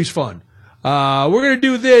 it's always fun. We're gonna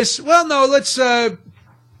do this. Well, no,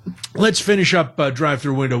 let's finish up Drive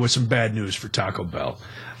Thru Window with some bad news for Taco Bell.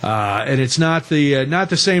 And it's not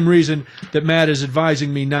the same reason that Matt is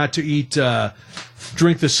advising me not to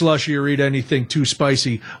drink the slushy or eat anything too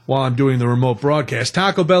spicy while I'm doing the remote broadcast.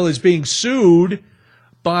 Taco Bell is being sued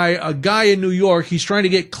by a guy in New York. He's trying to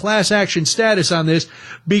get class action status on this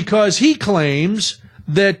because he claims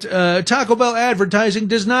that Taco Bell advertising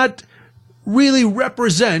does not really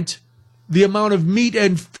represent the amount of meat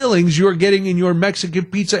and fillings you're getting in your Mexican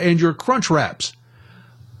pizza and your Crunch Wraps.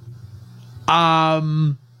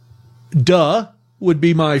 Duh would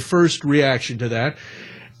be my first reaction to that.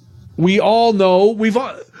 We all know,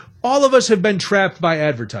 all of us have been trapped by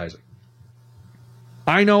advertising.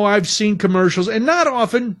 I know I've seen commercials, and not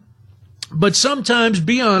often, but sometimes,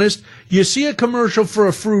 be honest, you see a commercial for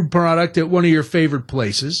a food product at one of your favorite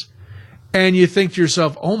places, and you think to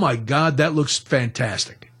yourself, oh my God, that looks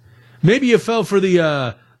fantastic. Maybe you fell for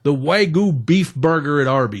the Wagyu beef burger at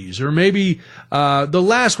Arby's, or maybe the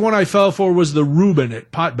last one I fell for was the Reuben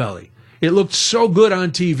at Potbelly. It looked so good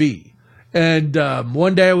on TV. And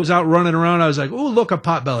one day I was out running around. I was like, oh, look, a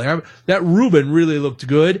Potbelly. That Reuben really looked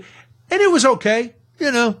good. And it was okay,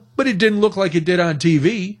 but it didn't look like it did on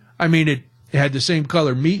TV. I mean, it had the same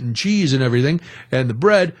color meat and cheese and everything and the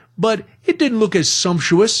bread, but it didn't look as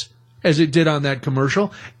sumptuous as it did on that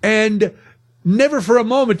commercial. And never for a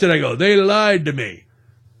moment did I go, they lied to me.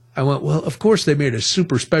 I went, well, of course they made a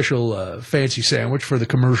super special fancy sandwich for the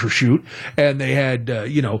commercial shoot. And they had,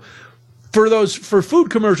 for food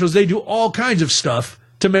commercials, they do all kinds of stuff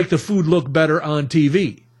to make the food look better on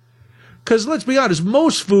TV. Because let's be honest,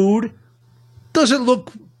 most food doesn't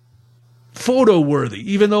look photo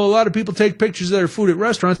worthy, even though a lot of people take pictures of their food at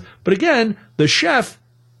restaurants. But again, the chef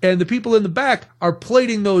and the people in the back are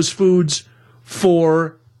plating those foods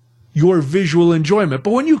for your visual enjoyment.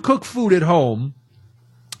 But when you cook food at home,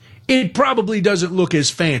 it probably doesn't look as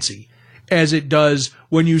fancy as it does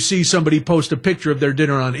when you see somebody post a picture of their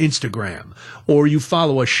dinner on Instagram or you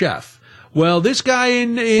follow a chef. Well, this guy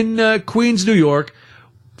in Queens, New York,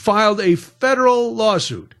 filed a federal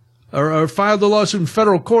lawsuit, or filed a lawsuit in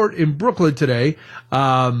federal court in Brooklyn today.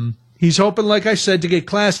 He's hoping, like I said, to get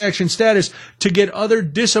class action status to get other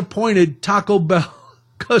disappointed Taco Bell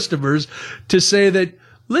customers to say that,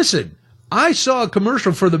 listen, I saw a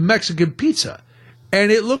commercial for the Mexican pizza, and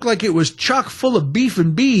it looked like it was chock full of beef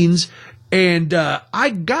and beans, and I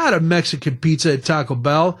got a Mexican pizza at Taco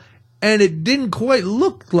Bell, and it didn't quite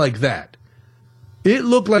look like that. It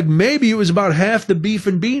looked like maybe it was about half the beef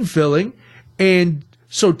and bean filling, and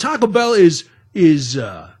so Taco Bell is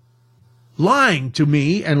lying to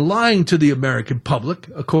me and lying to the American public,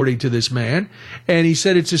 according to this man, and he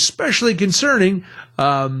said it's especially concerning,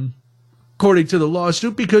 according to the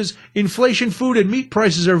lawsuit, because inflation, food, and meat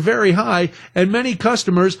prices are very high, and many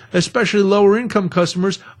customers, especially lower-income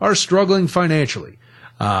customers, are struggling financially.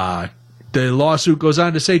 The lawsuit goes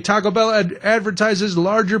on to say Taco Bell advertises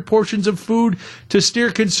larger portions of food to steer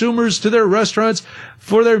consumers to their restaurants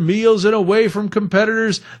for their meals and away from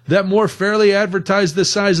competitors that more fairly advertise the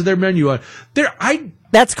size of their menu.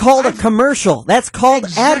 That's called a commercial. That's called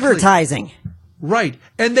advertising. Right.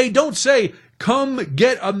 And they don't say, come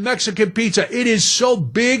get a Mexican pizza. It is so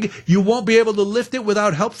big, you won't be able to lift it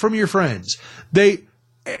without help from your friends.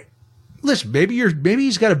 Listen, maybe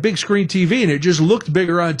he's got a big screen TV and it just looked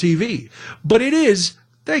bigger on TV. But it is,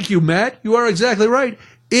 thank you, Matt, you are exactly right.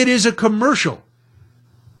 It is a commercial.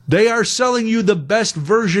 They are selling you the best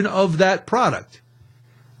version of that product.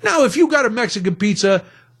 Now, if you got a Mexican pizza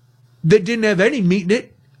that didn't have any meat in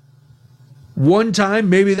it, one time,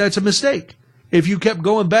 maybe that's a mistake. If you kept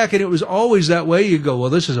going back and it was always that way, you go,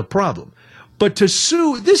 well, this is a problem. But to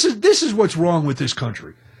sue, this is what's wrong with this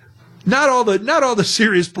country. Not all the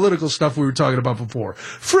serious political stuff we were talking about before.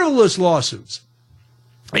 Frivolous lawsuits.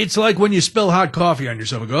 It's like when you spill hot coffee on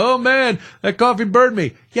yourself and go, oh man, that coffee burned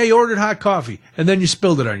me. Yeah, you ordered hot coffee and then you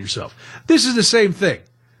spilled it on yourself. This is the same thing.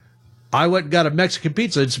 I went and got a Mexican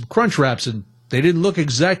pizza and some Crunch Wraps, and they didn't look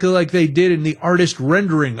exactly like they did in the artist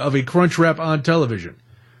rendering of a Crunch Wrap on television.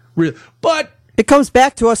 Really. But it comes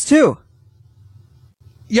back to us too.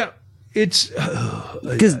 Yeah. It's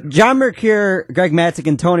because John Mercure, Greg Matzek,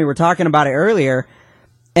 and Tony were talking about it earlier,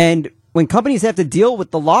 and when companies have to deal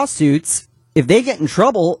with the lawsuits, if they get in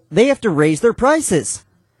trouble, they have to raise their prices.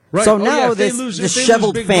 Right. So now this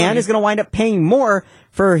disheveled fan is going to wind up paying more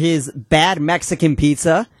for his bad Mexican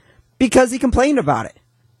pizza because he complained about it.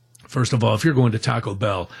 First of all, if you're going to Taco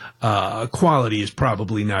Bell, quality is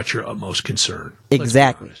probably not your utmost concern.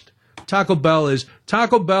 Exactly. Taco Bell is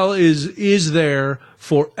there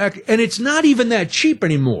for, and it's not even that cheap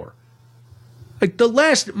anymore. Like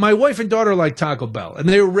my wife and daughter like Taco Bell, and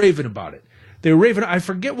they were raving about it. I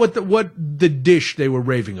forget what the dish they were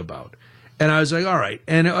raving about, And I was like, all right.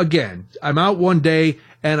 And again, I'm out one day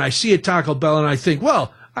and I see a Taco Bell and I think,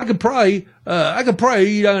 well, I could probably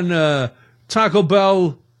eat on Taco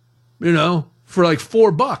Bell, for like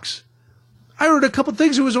 $4. I ordered a couple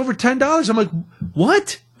things. It was over $10. I'm like,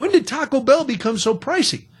 what? When did Taco Bell become so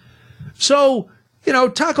pricey? So,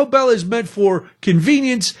 Taco Bell is meant for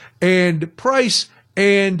convenience and price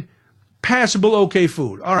and passable okay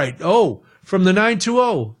food. All right. Oh, from the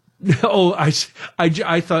 920. Oh, I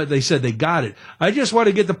thought they said they got it. I just want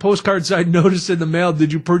to get the postcard side notice in the mail.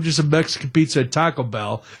 Did you purchase a Mexican pizza at Taco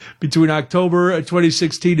Bell between October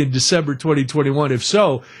 2016 and December 2021? If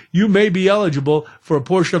so, you may be eligible for a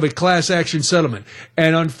portion of a class action settlement.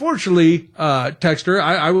 And unfortunately, Texter,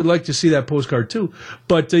 I would like to see that postcard too.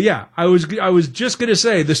 But yeah, I was just going to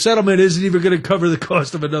say the settlement isn't even going to cover the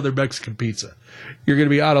cost of another Mexican pizza. You're going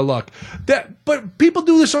to be out of luck. But people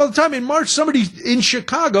do this all the time. In March, somebody in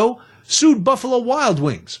Chicago sued Buffalo Wild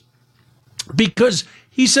Wings because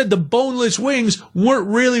he said the boneless wings weren't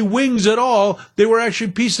really wings at all. They were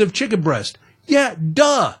actually pieces of chicken breast. Yeah,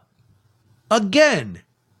 duh. Again,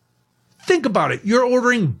 think about it. You're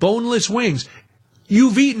ordering boneless wings.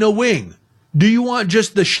 You've eaten a wing. Do you want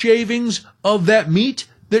just the shavings of that meat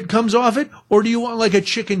that comes off it? Or do you want like a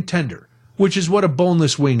chicken tender, which is what a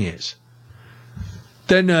boneless wing is?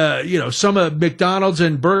 Then, some of McDonald's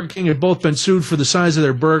and Burger King have both been sued for the size of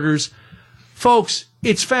their burgers. Folks,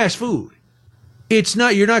 it's fast food. It's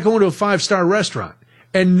not, you're not going to a 5-star restaurant.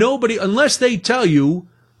 And nobody, unless they tell you,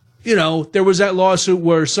 there was that lawsuit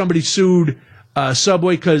where somebody sued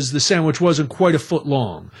Subway because the sandwich wasn't quite a foot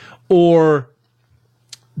long. Or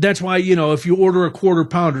that's why, if you order a quarter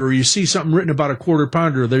pounder or you see something written about a quarter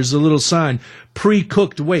pounder, there's a little sign,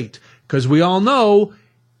 pre-cooked weight. Because we all know,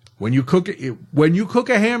 when you cook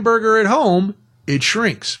a hamburger at home, it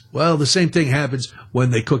shrinks. Well, the same thing happens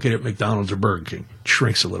when they cook it at McDonald's or Burger King. It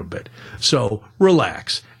shrinks a little bit. So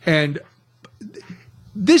relax. And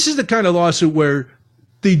this is the kind of lawsuit where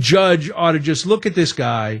the judge ought to just look at this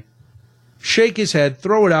guy, shake his head,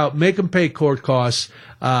 throw it out, make him pay court costs.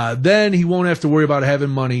 Then he won't have to worry about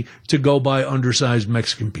having money to go buy undersized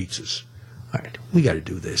Mexican pizzas. All right, we got to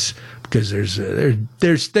do this because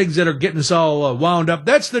there's things that are getting us all wound up.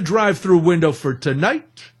 That's the drive-through window for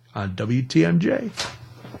tonight on WTMJ.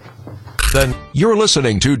 Then you're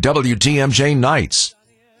listening to WTMJ Nights.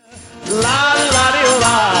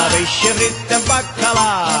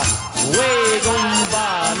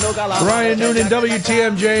 Brian Noonan,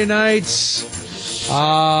 WTMJ Nights.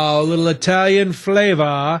 A little Italian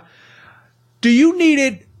flavor. Do you need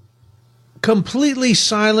it completely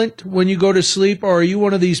silent when you go to sleep, or are you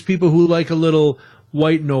one of these people who like a little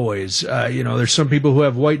white noise? There's some people who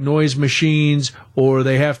have white noise machines, or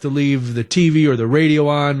they have to leave the TV or the radio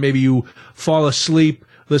on. Maybe you fall asleep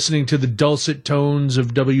listening to the dulcet tones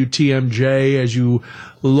of WTMJ as you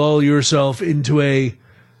lull yourself into a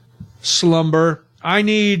slumber. I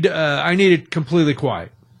need it completely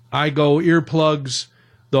quiet. I go earplugs,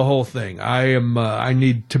 the whole thing. I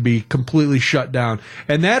need to be completely shut down.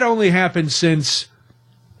 And that only happened since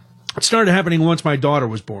it started happening once my daughter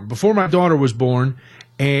was born. Before my daughter was born,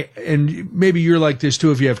 and maybe you're like this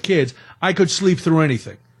too if you have kids, I could sleep through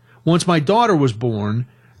anything. Once my daughter was born,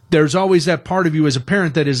 there's always that part of you as a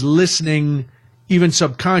parent that is listening, even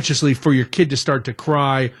subconsciously, for your kid to start to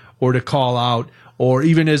cry or to call out, or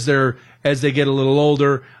even as they get a little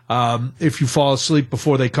older, if you fall asleep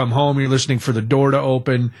before they come home, you're listening for the door to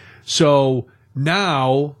open. So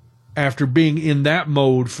now, after being in that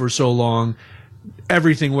mode for so long,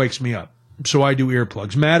 everything wakes me up. So I do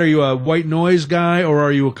earplugs. Matt, are you a white noise guy or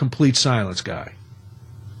are you a complete silence guy?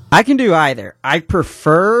 I can do either. I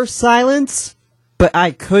prefer silence, but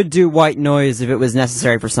I could do white noise if it was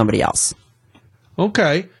necessary for somebody else.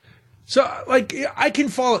 Okay. So, I can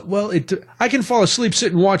fall asleep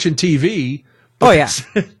sitting watching TV. Oh, yeah.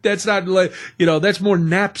 That's not, that's more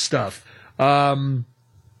nap stuff. But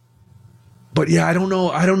yeah, I don't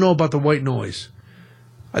know about the white noise.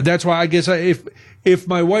 That's why I guess if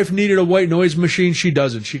my wife needed a white noise machine, she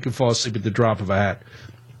doesn't. She can fall asleep at the drop of a hat.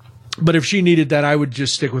 But if she needed that, I would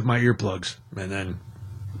just stick with my earplugs, and then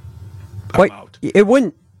I'm out. It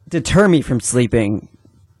wouldn't deter me from sleeping,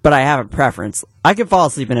 but I have a preference. I can fall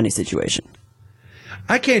asleep in any situation.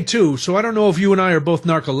 I can too, so I don't know if you and I are both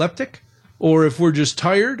narcoleptic, or if we're just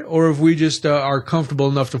tired, or if we just are comfortable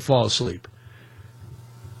enough to fall asleep.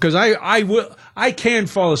 Because I can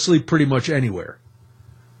fall asleep pretty much anywhere.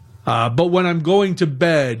 But when I'm going to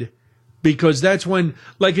bed, because that's when,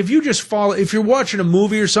 if you're watching a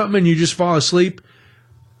movie or something and you just fall asleep,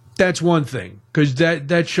 that's one thing, because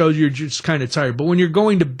that shows you're just kind of tired. But when you're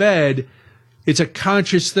going to bed, it's a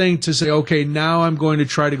conscious thing to say, okay, now I'm going to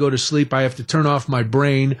try to go to sleep. I have to turn off my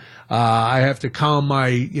brain. I have to calm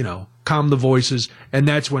the voices, and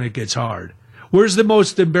that's when it gets hard. Where's the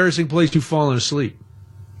most embarrassing place you've fallen asleep?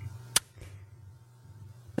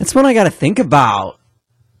 That's one I got to think about.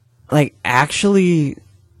 Like, actually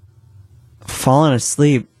falling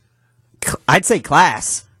asleep. I'd say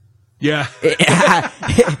class. Yeah.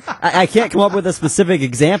 I can't come up with a specific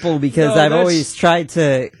example because I've always tried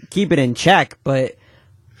to keep it in check, but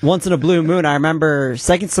once in a blue moon, I remember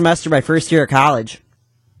second semester my first year of college,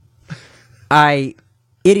 I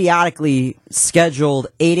idiotically scheduled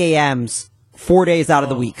 8 a.m.s 4 days out of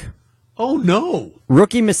the week. Oh, no.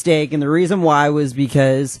 Rookie mistake, and the reason why was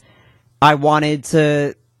because I wanted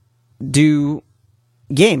to do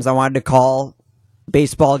games. I wanted to call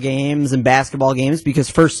baseball games and basketball games because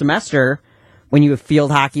first semester, when you have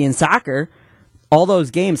field hockey and soccer, all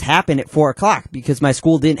those games happen at 4 o'clock because my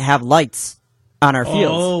school didn't have lights on our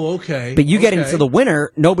fields. Oh, okay. But you get into the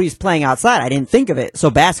winter, nobody's playing outside. I didn't think of it. So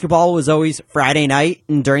basketball was always Friday night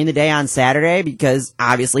and during the day on Saturday because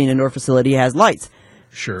obviously an indoor facility has lights.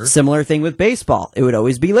 Sure. Similar thing with baseball. It would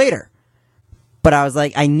always be later. But I was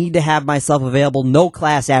like, I need to have myself available. No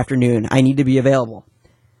class afternoon. I need to be available.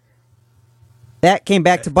 That came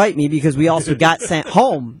back to bite me because we also got sent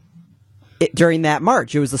home during that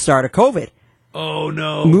March. It was the start of COVID. Oh,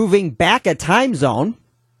 no. Moving back a time zone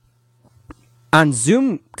on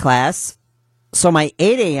Zoom class, so my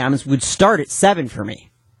 8 a.m.s would start at 7 for me.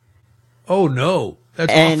 Oh, no.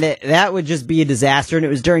 That's and awful. That would just be a disaster, and it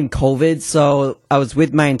was during COVID, so I was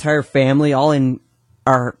with my entire family all in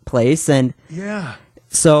our place, and yeah.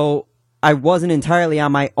 So I wasn't entirely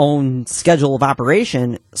on my own schedule of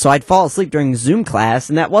operation, so I'd fall asleep during Zoom class,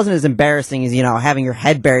 and that wasn't as embarrassing as, having your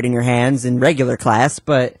head buried in your hands in regular class,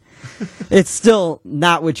 but it's still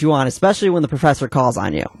not what you want, especially when the professor calls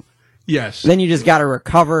on you. Yes. Then you just got to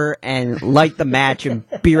recover and light the match and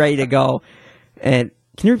be ready to go. And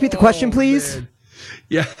can you repeat the question, please? Man.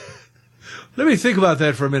 Yeah. Let me think about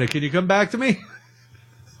that for a minute. Can you come back to me?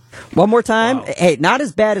 One more time? Wow. Hey, not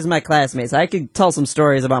as bad as my classmates. I could tell some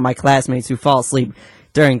stories about my classmates who fall asleep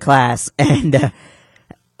during class, and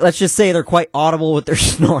let's just say they're quite audible with their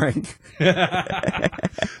snoring.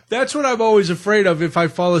 That's what I'm always afraid of if I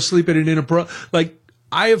fall asleep at an inappropriate... Like,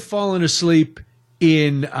 I have fallen asleep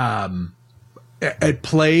in at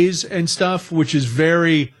plays and stuff, which is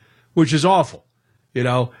awful,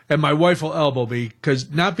 and my wife will elbow me,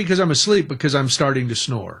 not because I'm asleep, because I'm starting to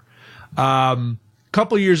snore.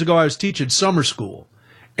 Couple years ago, I was teaching summer school,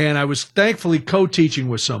 and I was thankfully co-teaching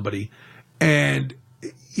with somebody, and,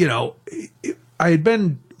 I had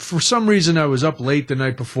been, for some reason, I was up late the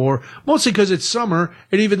night before, mostly because it's summer,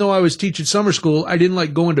 and even though I was teaching summer school, I didn't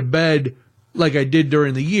like going to bed like I did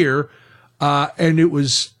during the year, and it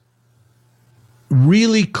was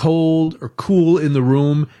really cold or cool in the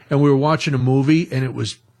room, and we were watching a movie, and it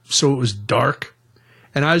was dark,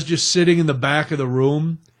 and I was just sitting in the back of the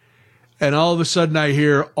room. And all of a sudden I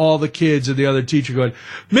hear all the kids and the other teacher going,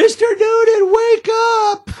 "Mr. Noonan, wake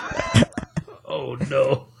up!" Oh,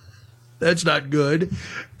 no. That's not good.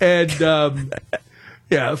 And, that's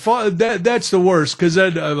the worst, because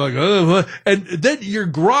then I'm like, oh, what? And then you're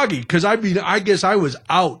groggy, because I guess I was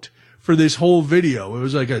out for this whole video. It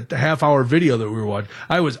was like a half-hour video that we were watching.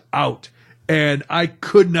 I was out. And I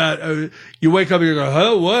could not, you wake up and you go,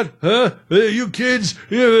 huh, what? Huh? You kids,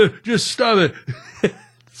 just stop it.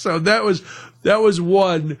 So that was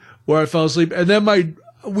one where I fell asleep, and then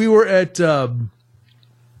we were at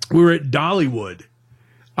Dollywood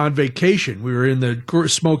on vacation. We were in the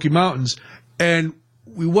Smoky Mountains, and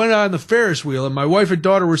we went on the Ferris wheel, and my wife and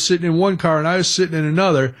daughter were sitting in one car, and I was sitting in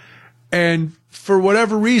another, and for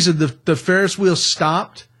whatever reason, the Ferris wheel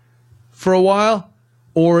stopped for a while,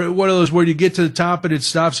 or one of those where you get to the top and it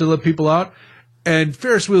stops to let people out, and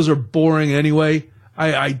Ferris wheels are boring anyway.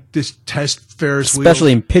 I detest Ferris wheels.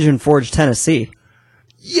 Especially in Pigeon Forge, Tennessee.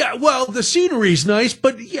 Yeah, well, the scenery's nice,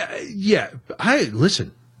 but yeah.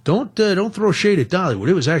 Listen, don't throw shade at Dollywood.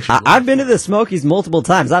 It was actually I've been to the Smokies multiple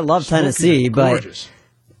times. I love Tennessee, but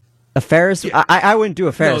a Ferris, I wouldn't do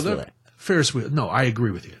a Ferris wheel. Ferris wheel. No, I agree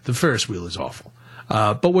with you. The Ferris wheel is awful.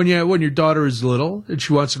 But when your daughter is little and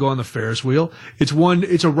she wants to go on the Ferris wheel,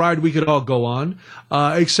 it's a ride we could all go on,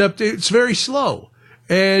 except it's very slow.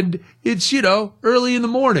 And it's, early in the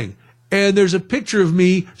morning. And there's a picture of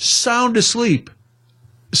me sound asleep,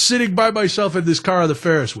 sitting by myself in this car on the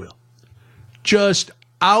Ferris wheel. Just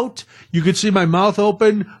out. You could see my mouth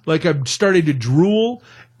open like I'm starting to drool.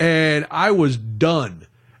 And I was done.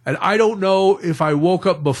 And I don't know if I woke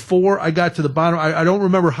up before I got to the bottom. I don't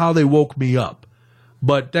remember how they woke me up.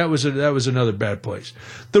 But that was another bad place.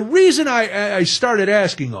 The reason I started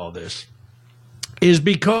asking all this is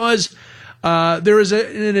because there is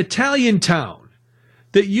an Italian town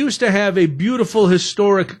that used to have a beautiful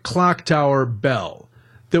historic clock tower bell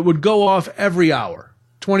that would go off every hour,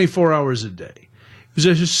 24 hours a day. It was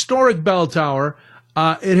a historic bell tower.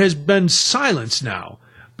 It has been silenced now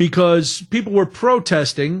because people were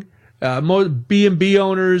protesting, B&B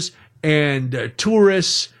owners and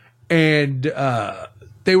tourists, and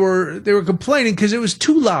they were complaining because it was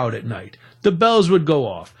too loud at night. The bells would go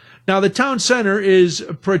off. Now the town center is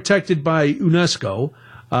protected by UNESCO.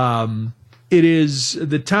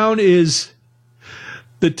 The town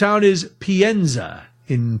is Pienza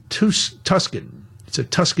in Tuscan. It's a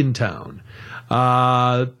Tuscan town.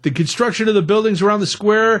 The construction of the buildings around the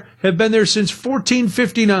square have been there since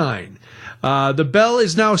 1459. The bell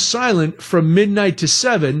is now silent from midnight to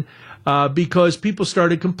 7 because people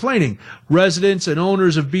started complaining. Residents and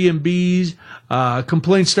owners of B&Bs,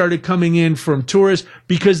 complaints started coming in from tourists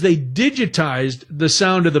because they digitized the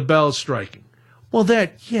sound of the bell striking. Well,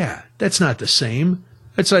 that's not the same.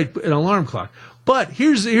 That's like an alarm clock. But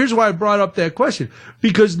here's why I brought up that question.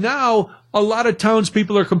 Because now a lot of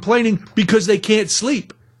townspeople are complaining because they can't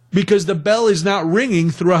sleep, because the bell is not ringing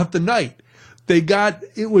throughout the night.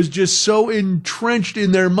 It was just so entrenched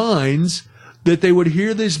in their minds that they would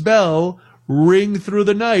hear this bell ring through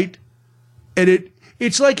the night. And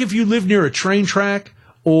it's like if you live near a train track,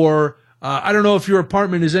 or I don't know if your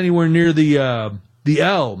apartment is anywhere near the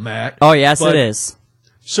L, Matt. Oh, yes, it is.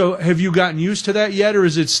 So have you gotten used to that yet, or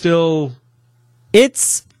is it still...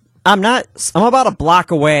 I'm about a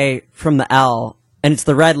block away from the L, and it's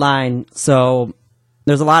the red line, so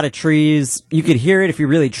there's a lot of trees. You could hear it if you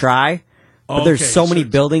really try, but there's so many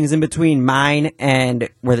buildings in between mine and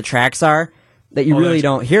where the tracks are that you really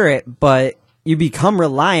don't hear it, but you become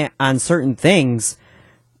reliant on certain things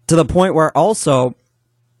to the point where also,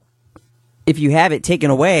 if you have it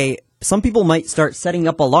taken away, some people might start setting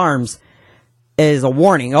up alarms as a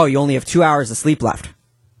warning. Oh, you only have 2 hours of sleep left.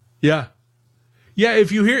 Yeah. Yeah,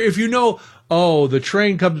 if you know, oh, the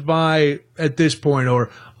train comes by at this point, or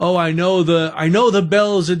oh, I know the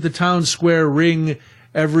bells at the town square ring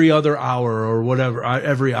every other hour or whatever,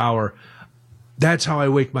 every hour. That's how I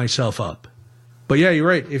wake myself up. But yeah, you're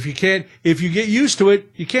right. If you get used to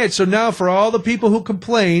it, you can't. So now for all the people who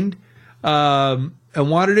complained and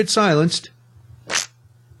wanted it silenced,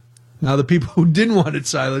 now the people who didn't want it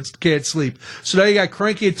silenced can't sleep. So now you got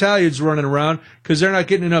cranky Italians running around because they're not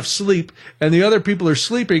getting enough sleep, and the other people are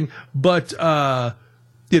sleeping, but now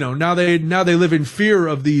they live in fear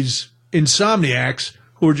of these insomniacs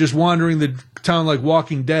who are just wandering the town like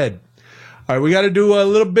Walking Dead. All right, we got to do a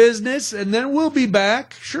little business, and then we'll be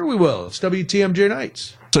back. Sure we will. It's WTMJ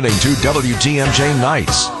Nights. Listening to WTMJ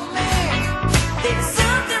Nights.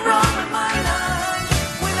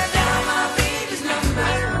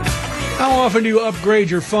 How often do you upgrade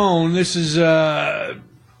your phone? This is, I've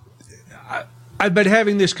been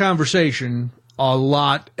having this conversation a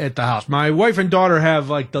lot at the house. My wife and daughter have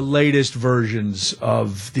like the latest versions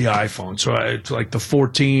of the iPhone. So it's like the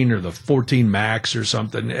 14 or the 14 Max or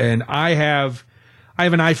something. And I have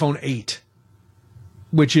an iPhone 8,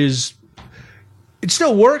 which is, it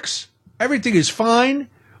still works. Everything is fine,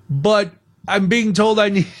 but I'm being told I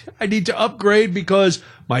need to upgrade because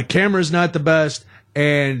my camera's not the best.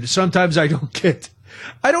 And sometimes I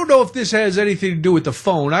don't know if this has anything to do with the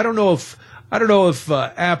phone. I don't know if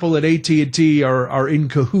Apple and AT&T are in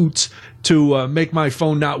cahoots to make my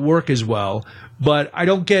phone not work as well. But I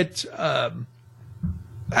don't get all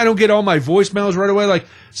my voicemails right away. Like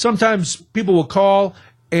sometimes people will call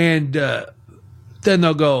and then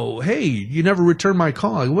they'll go, "Hey, you never returned my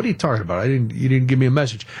call." Like, what are you talking about? You didn't give me a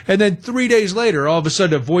message. And then 3 days later, all of a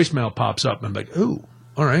sudden a voicemail pops up, and I'm like, "Ooh,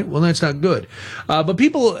 all right, well that's not good." But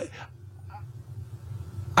people,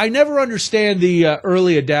 I never understand the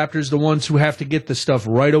early adapters, the ones who have to get the stuff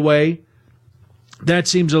right away. That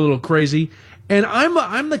seems a little crazy. And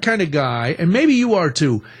I'm the kind of guy, and maybe you are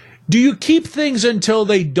too. Do you keep things until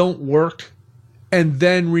they don't work and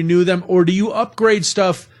then renew them, or do you upgrade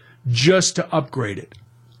stuff just to upgrade it?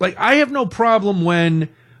 Like I have no problem when,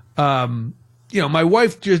 my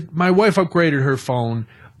wife upgraded her phone,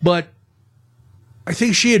 but I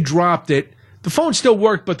think she had dropped it. The phone still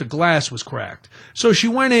worked, but the glass was cracked. So she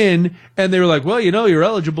went in, and they were like, "Well, you're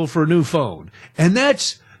eligible for a new phone." And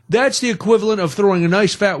that's the equivalent of throwing a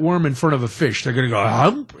nice fat worm in front of a fish. They're going to go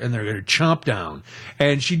hump, and they're going to chomp down.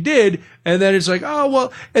 And she did, and then it's like, oh,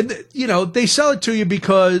 well, and they sell it to you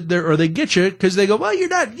because they get you because they go, well, you're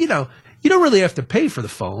you don't really have to pay for the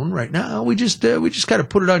phone right now. We just kind of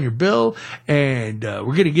put it on your bill, and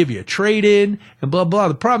we're going to give you a trade-in, and blah, blah.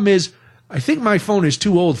 The problem is, I think my phone is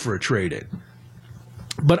too old for a trade-in.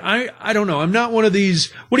 But I don't know. I'm not one of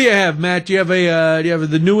these. What do you have, Matt? Do you have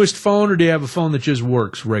the newest phone, or do you have a phone that just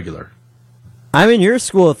works regular? I'm in your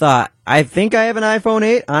school of thought. I think I have an iPhone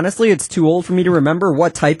 8. Honestly, it's too old for me to remember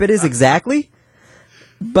what type it is exactly.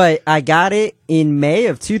 But I got it in May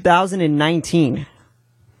of 2019.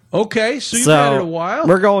 Okay, so you've had it a while.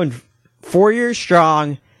 We're going 4 years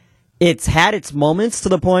strong. It's had its moments to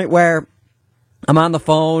the point where I'm on the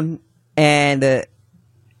phone and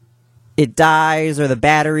it dies, or the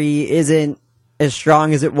battery isn't as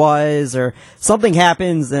strong as it was, or something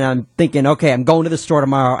happens and I'm thinking, okay, I'm going to the store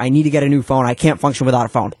tomorrow. I need to get a new phone. I can't function without a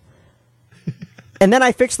phone. And then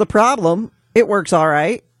I fix the problem. It works all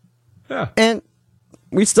right. Yeah. And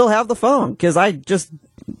we still have the phone, because I just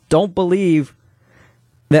don't believe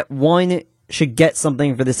that one should get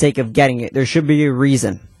something for the sake of getting it. There should be a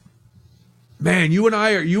reason. Man, you and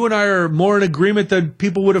I are more in agreement than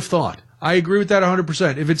people would have thought. I agree with that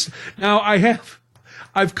 100%. If it's now,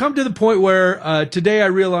 I've come to the point where today I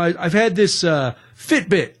realize I've had this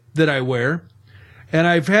Fitbit that I wear, and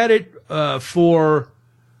I've had it for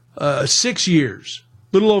 6 years,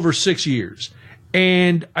 little over 6 years,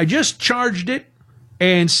 and I just charged it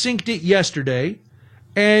and synced it yesterday,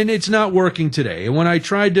 and it's not working today. And when I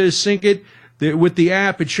tried to sync it with the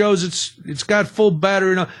app, it shows it's got full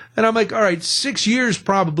battery, and I'm like, all right, 6 years,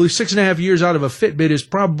 probably 6.5 years out of a Fitbit is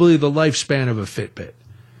probably the lifespan of a Fitbit.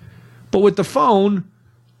 But with the phone,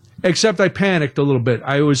 except I panicked a little bit.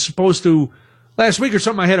 I was supposed to, last week or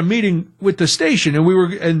something, I had a meeting with the station,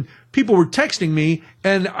 and people were texting me,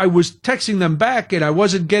 and I was texting them back, and I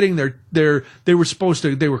wasn't getting they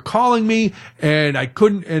were calling me, and I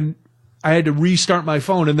couldn't, and I had to restart my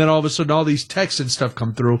phone, and then all of a sudden all these texts and stuff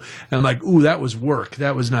come through, and I'm like, ooh, that was work.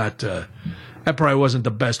 That was not, that probably wasn't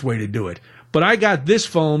the best way to do it. But I got this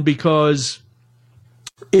phone because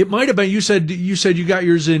it might have been, you said you got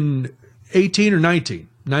yours in 18 or 19?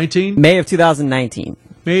 19? May of 2019.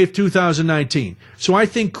 May of 2019. So I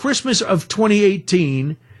think Christmas of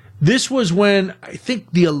 2018, this was when I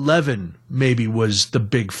think the 11 maybe was the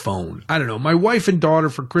big phone. I don't know. My wife and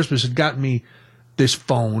daughter for Christmas had gotten me this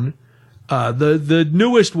phone, the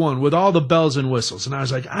newest one with all the bells and whistles. And I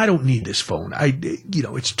was like, I don't need this phone.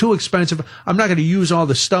 It's too expensive. I'm not going to use all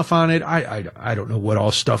the stuff on it. I don't know what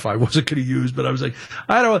all stuff I wasn't going to use, but I was like,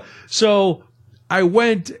 I don't. So I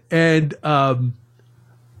went and,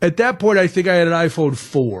 at that point, I think I had an iPhone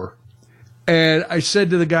 4. And I said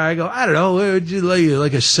to the guy, I go, I don't know, would you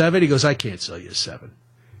like a 7? He goes, I can't sell you a 7.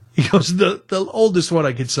 He goes, the oldest one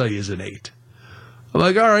I can sell you is an 8. I'm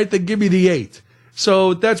like, all right, then give me the 8.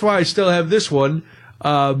 So that's why I still have this one.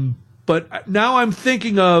 But now I'm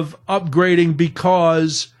thinking of upgrading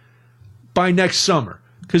because by next summer.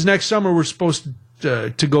 Because next summer we're supposed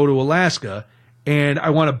to go to Alaska, and I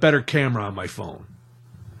want a better camera on my phone.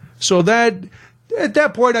 So that... At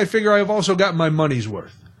that point, I figure I've also got my money's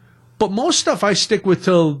worth. But most stuff I stick with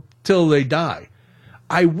till they die.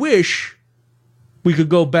 I wish we could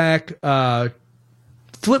go back.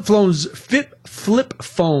 Flip phones,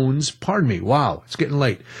 pardon me. Wow, it's getting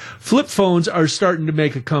late. Flip phones are starting to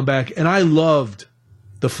make a comeback, and I loved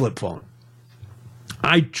the flip phone.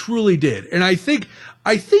 I truly did. And I think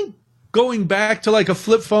going back to like a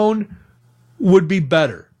flip phone would be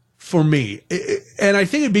better for me. And I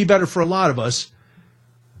think it'd be better for a lot of us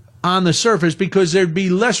on the surface, because there'd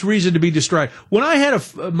be less reason to be distracted. When I had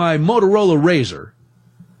my Motorola Razr,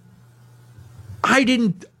 I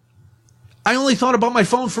only thought about my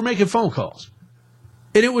phone for making phone calls.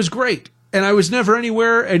 And it was great. And I was never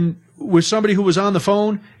anywhere, and with somebody who was on the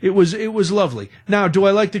phone, it was lovely. Now, do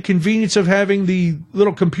I like the convenience of having the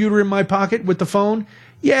little computer in my pocket with the phone?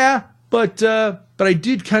 Yeah, but I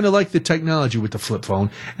did kind of like the technology with the flip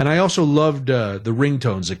phone, and I also loved the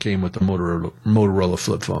ringtones that came with the Motorola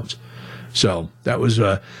flip phones. So that was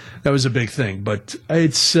a big thing. But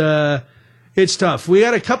it's tough. We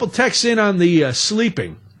had a couple texts in on the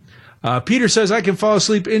sleeping. Peter says, I can fall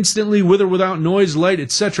asleep instantly with or without noise, light,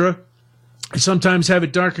 etc. I sometimes have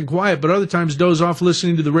it dark and quiet, but other times doze off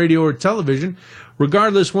listening to the radio or television.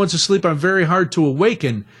 Regardless, once asleep, I'm very hard to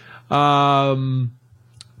awaken.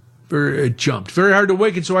 It jumped. Very hard to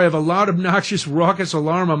awaken, so I have a loud, obnoxious, raucous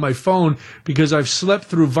alarm on my phone because I've slept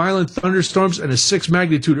through violent thunderstorms and a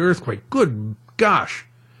 6-magnitude earthquake. Good gosh.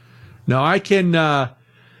 No, I can, I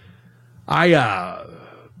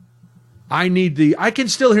can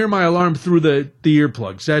still hear my alarm through the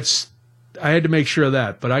earplugs. I had to make sure of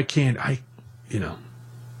that, but I can't,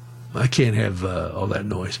 I can't have all that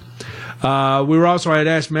noise. I had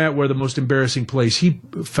asked Matt where the most embarrassing place he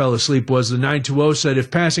fell asleep was. The 920 said,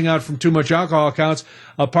 if passing out from too much alcohol counts,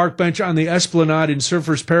 a park bench on the Esplanade in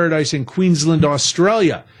Surfers Paradise in Queensland,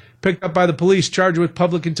 Australia. Picked up by the police, charged with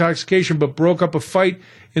public intoxication, but broke up a fight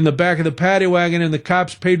in the back of the paddy wagon, and the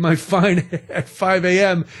cops paid my fine at 5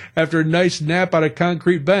 a.m. after a nice nap on a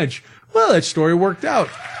concrete bench. Well, that story worked out.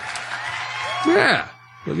 Yeah,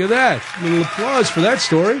 look at that. A little applause for that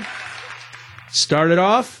story. Started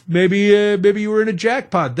off, maybe you were in a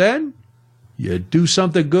jackpot then. You do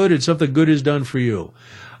something good, and something good is done for you.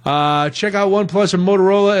 Check out OnePlus and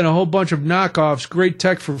Motorola and a whole bunch of knockoffs. Great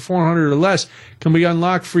tech for $400 or less can be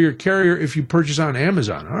unlocked for your carrier if you purchase on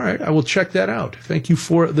Amazon. All right, I will check that out. Thank you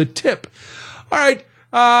for the tip. All right,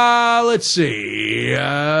 let's see.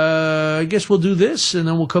 I guess we'll do this, and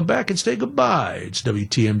then we'll come back and say goodbye. It's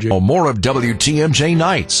WTMJ. More of WTMJ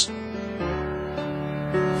Nights.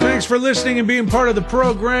 Thanks for listening and being part of the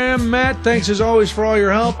program. Matt, thanks as always for all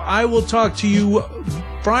your help. I will talk to you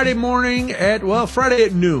Friday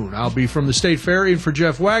at noon. I'll be from the State Fair in for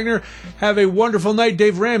Jeff Wagner. Have a wonderful night.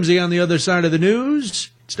 Dave Ramsey on the other side of the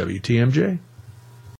news. It's WTMJ.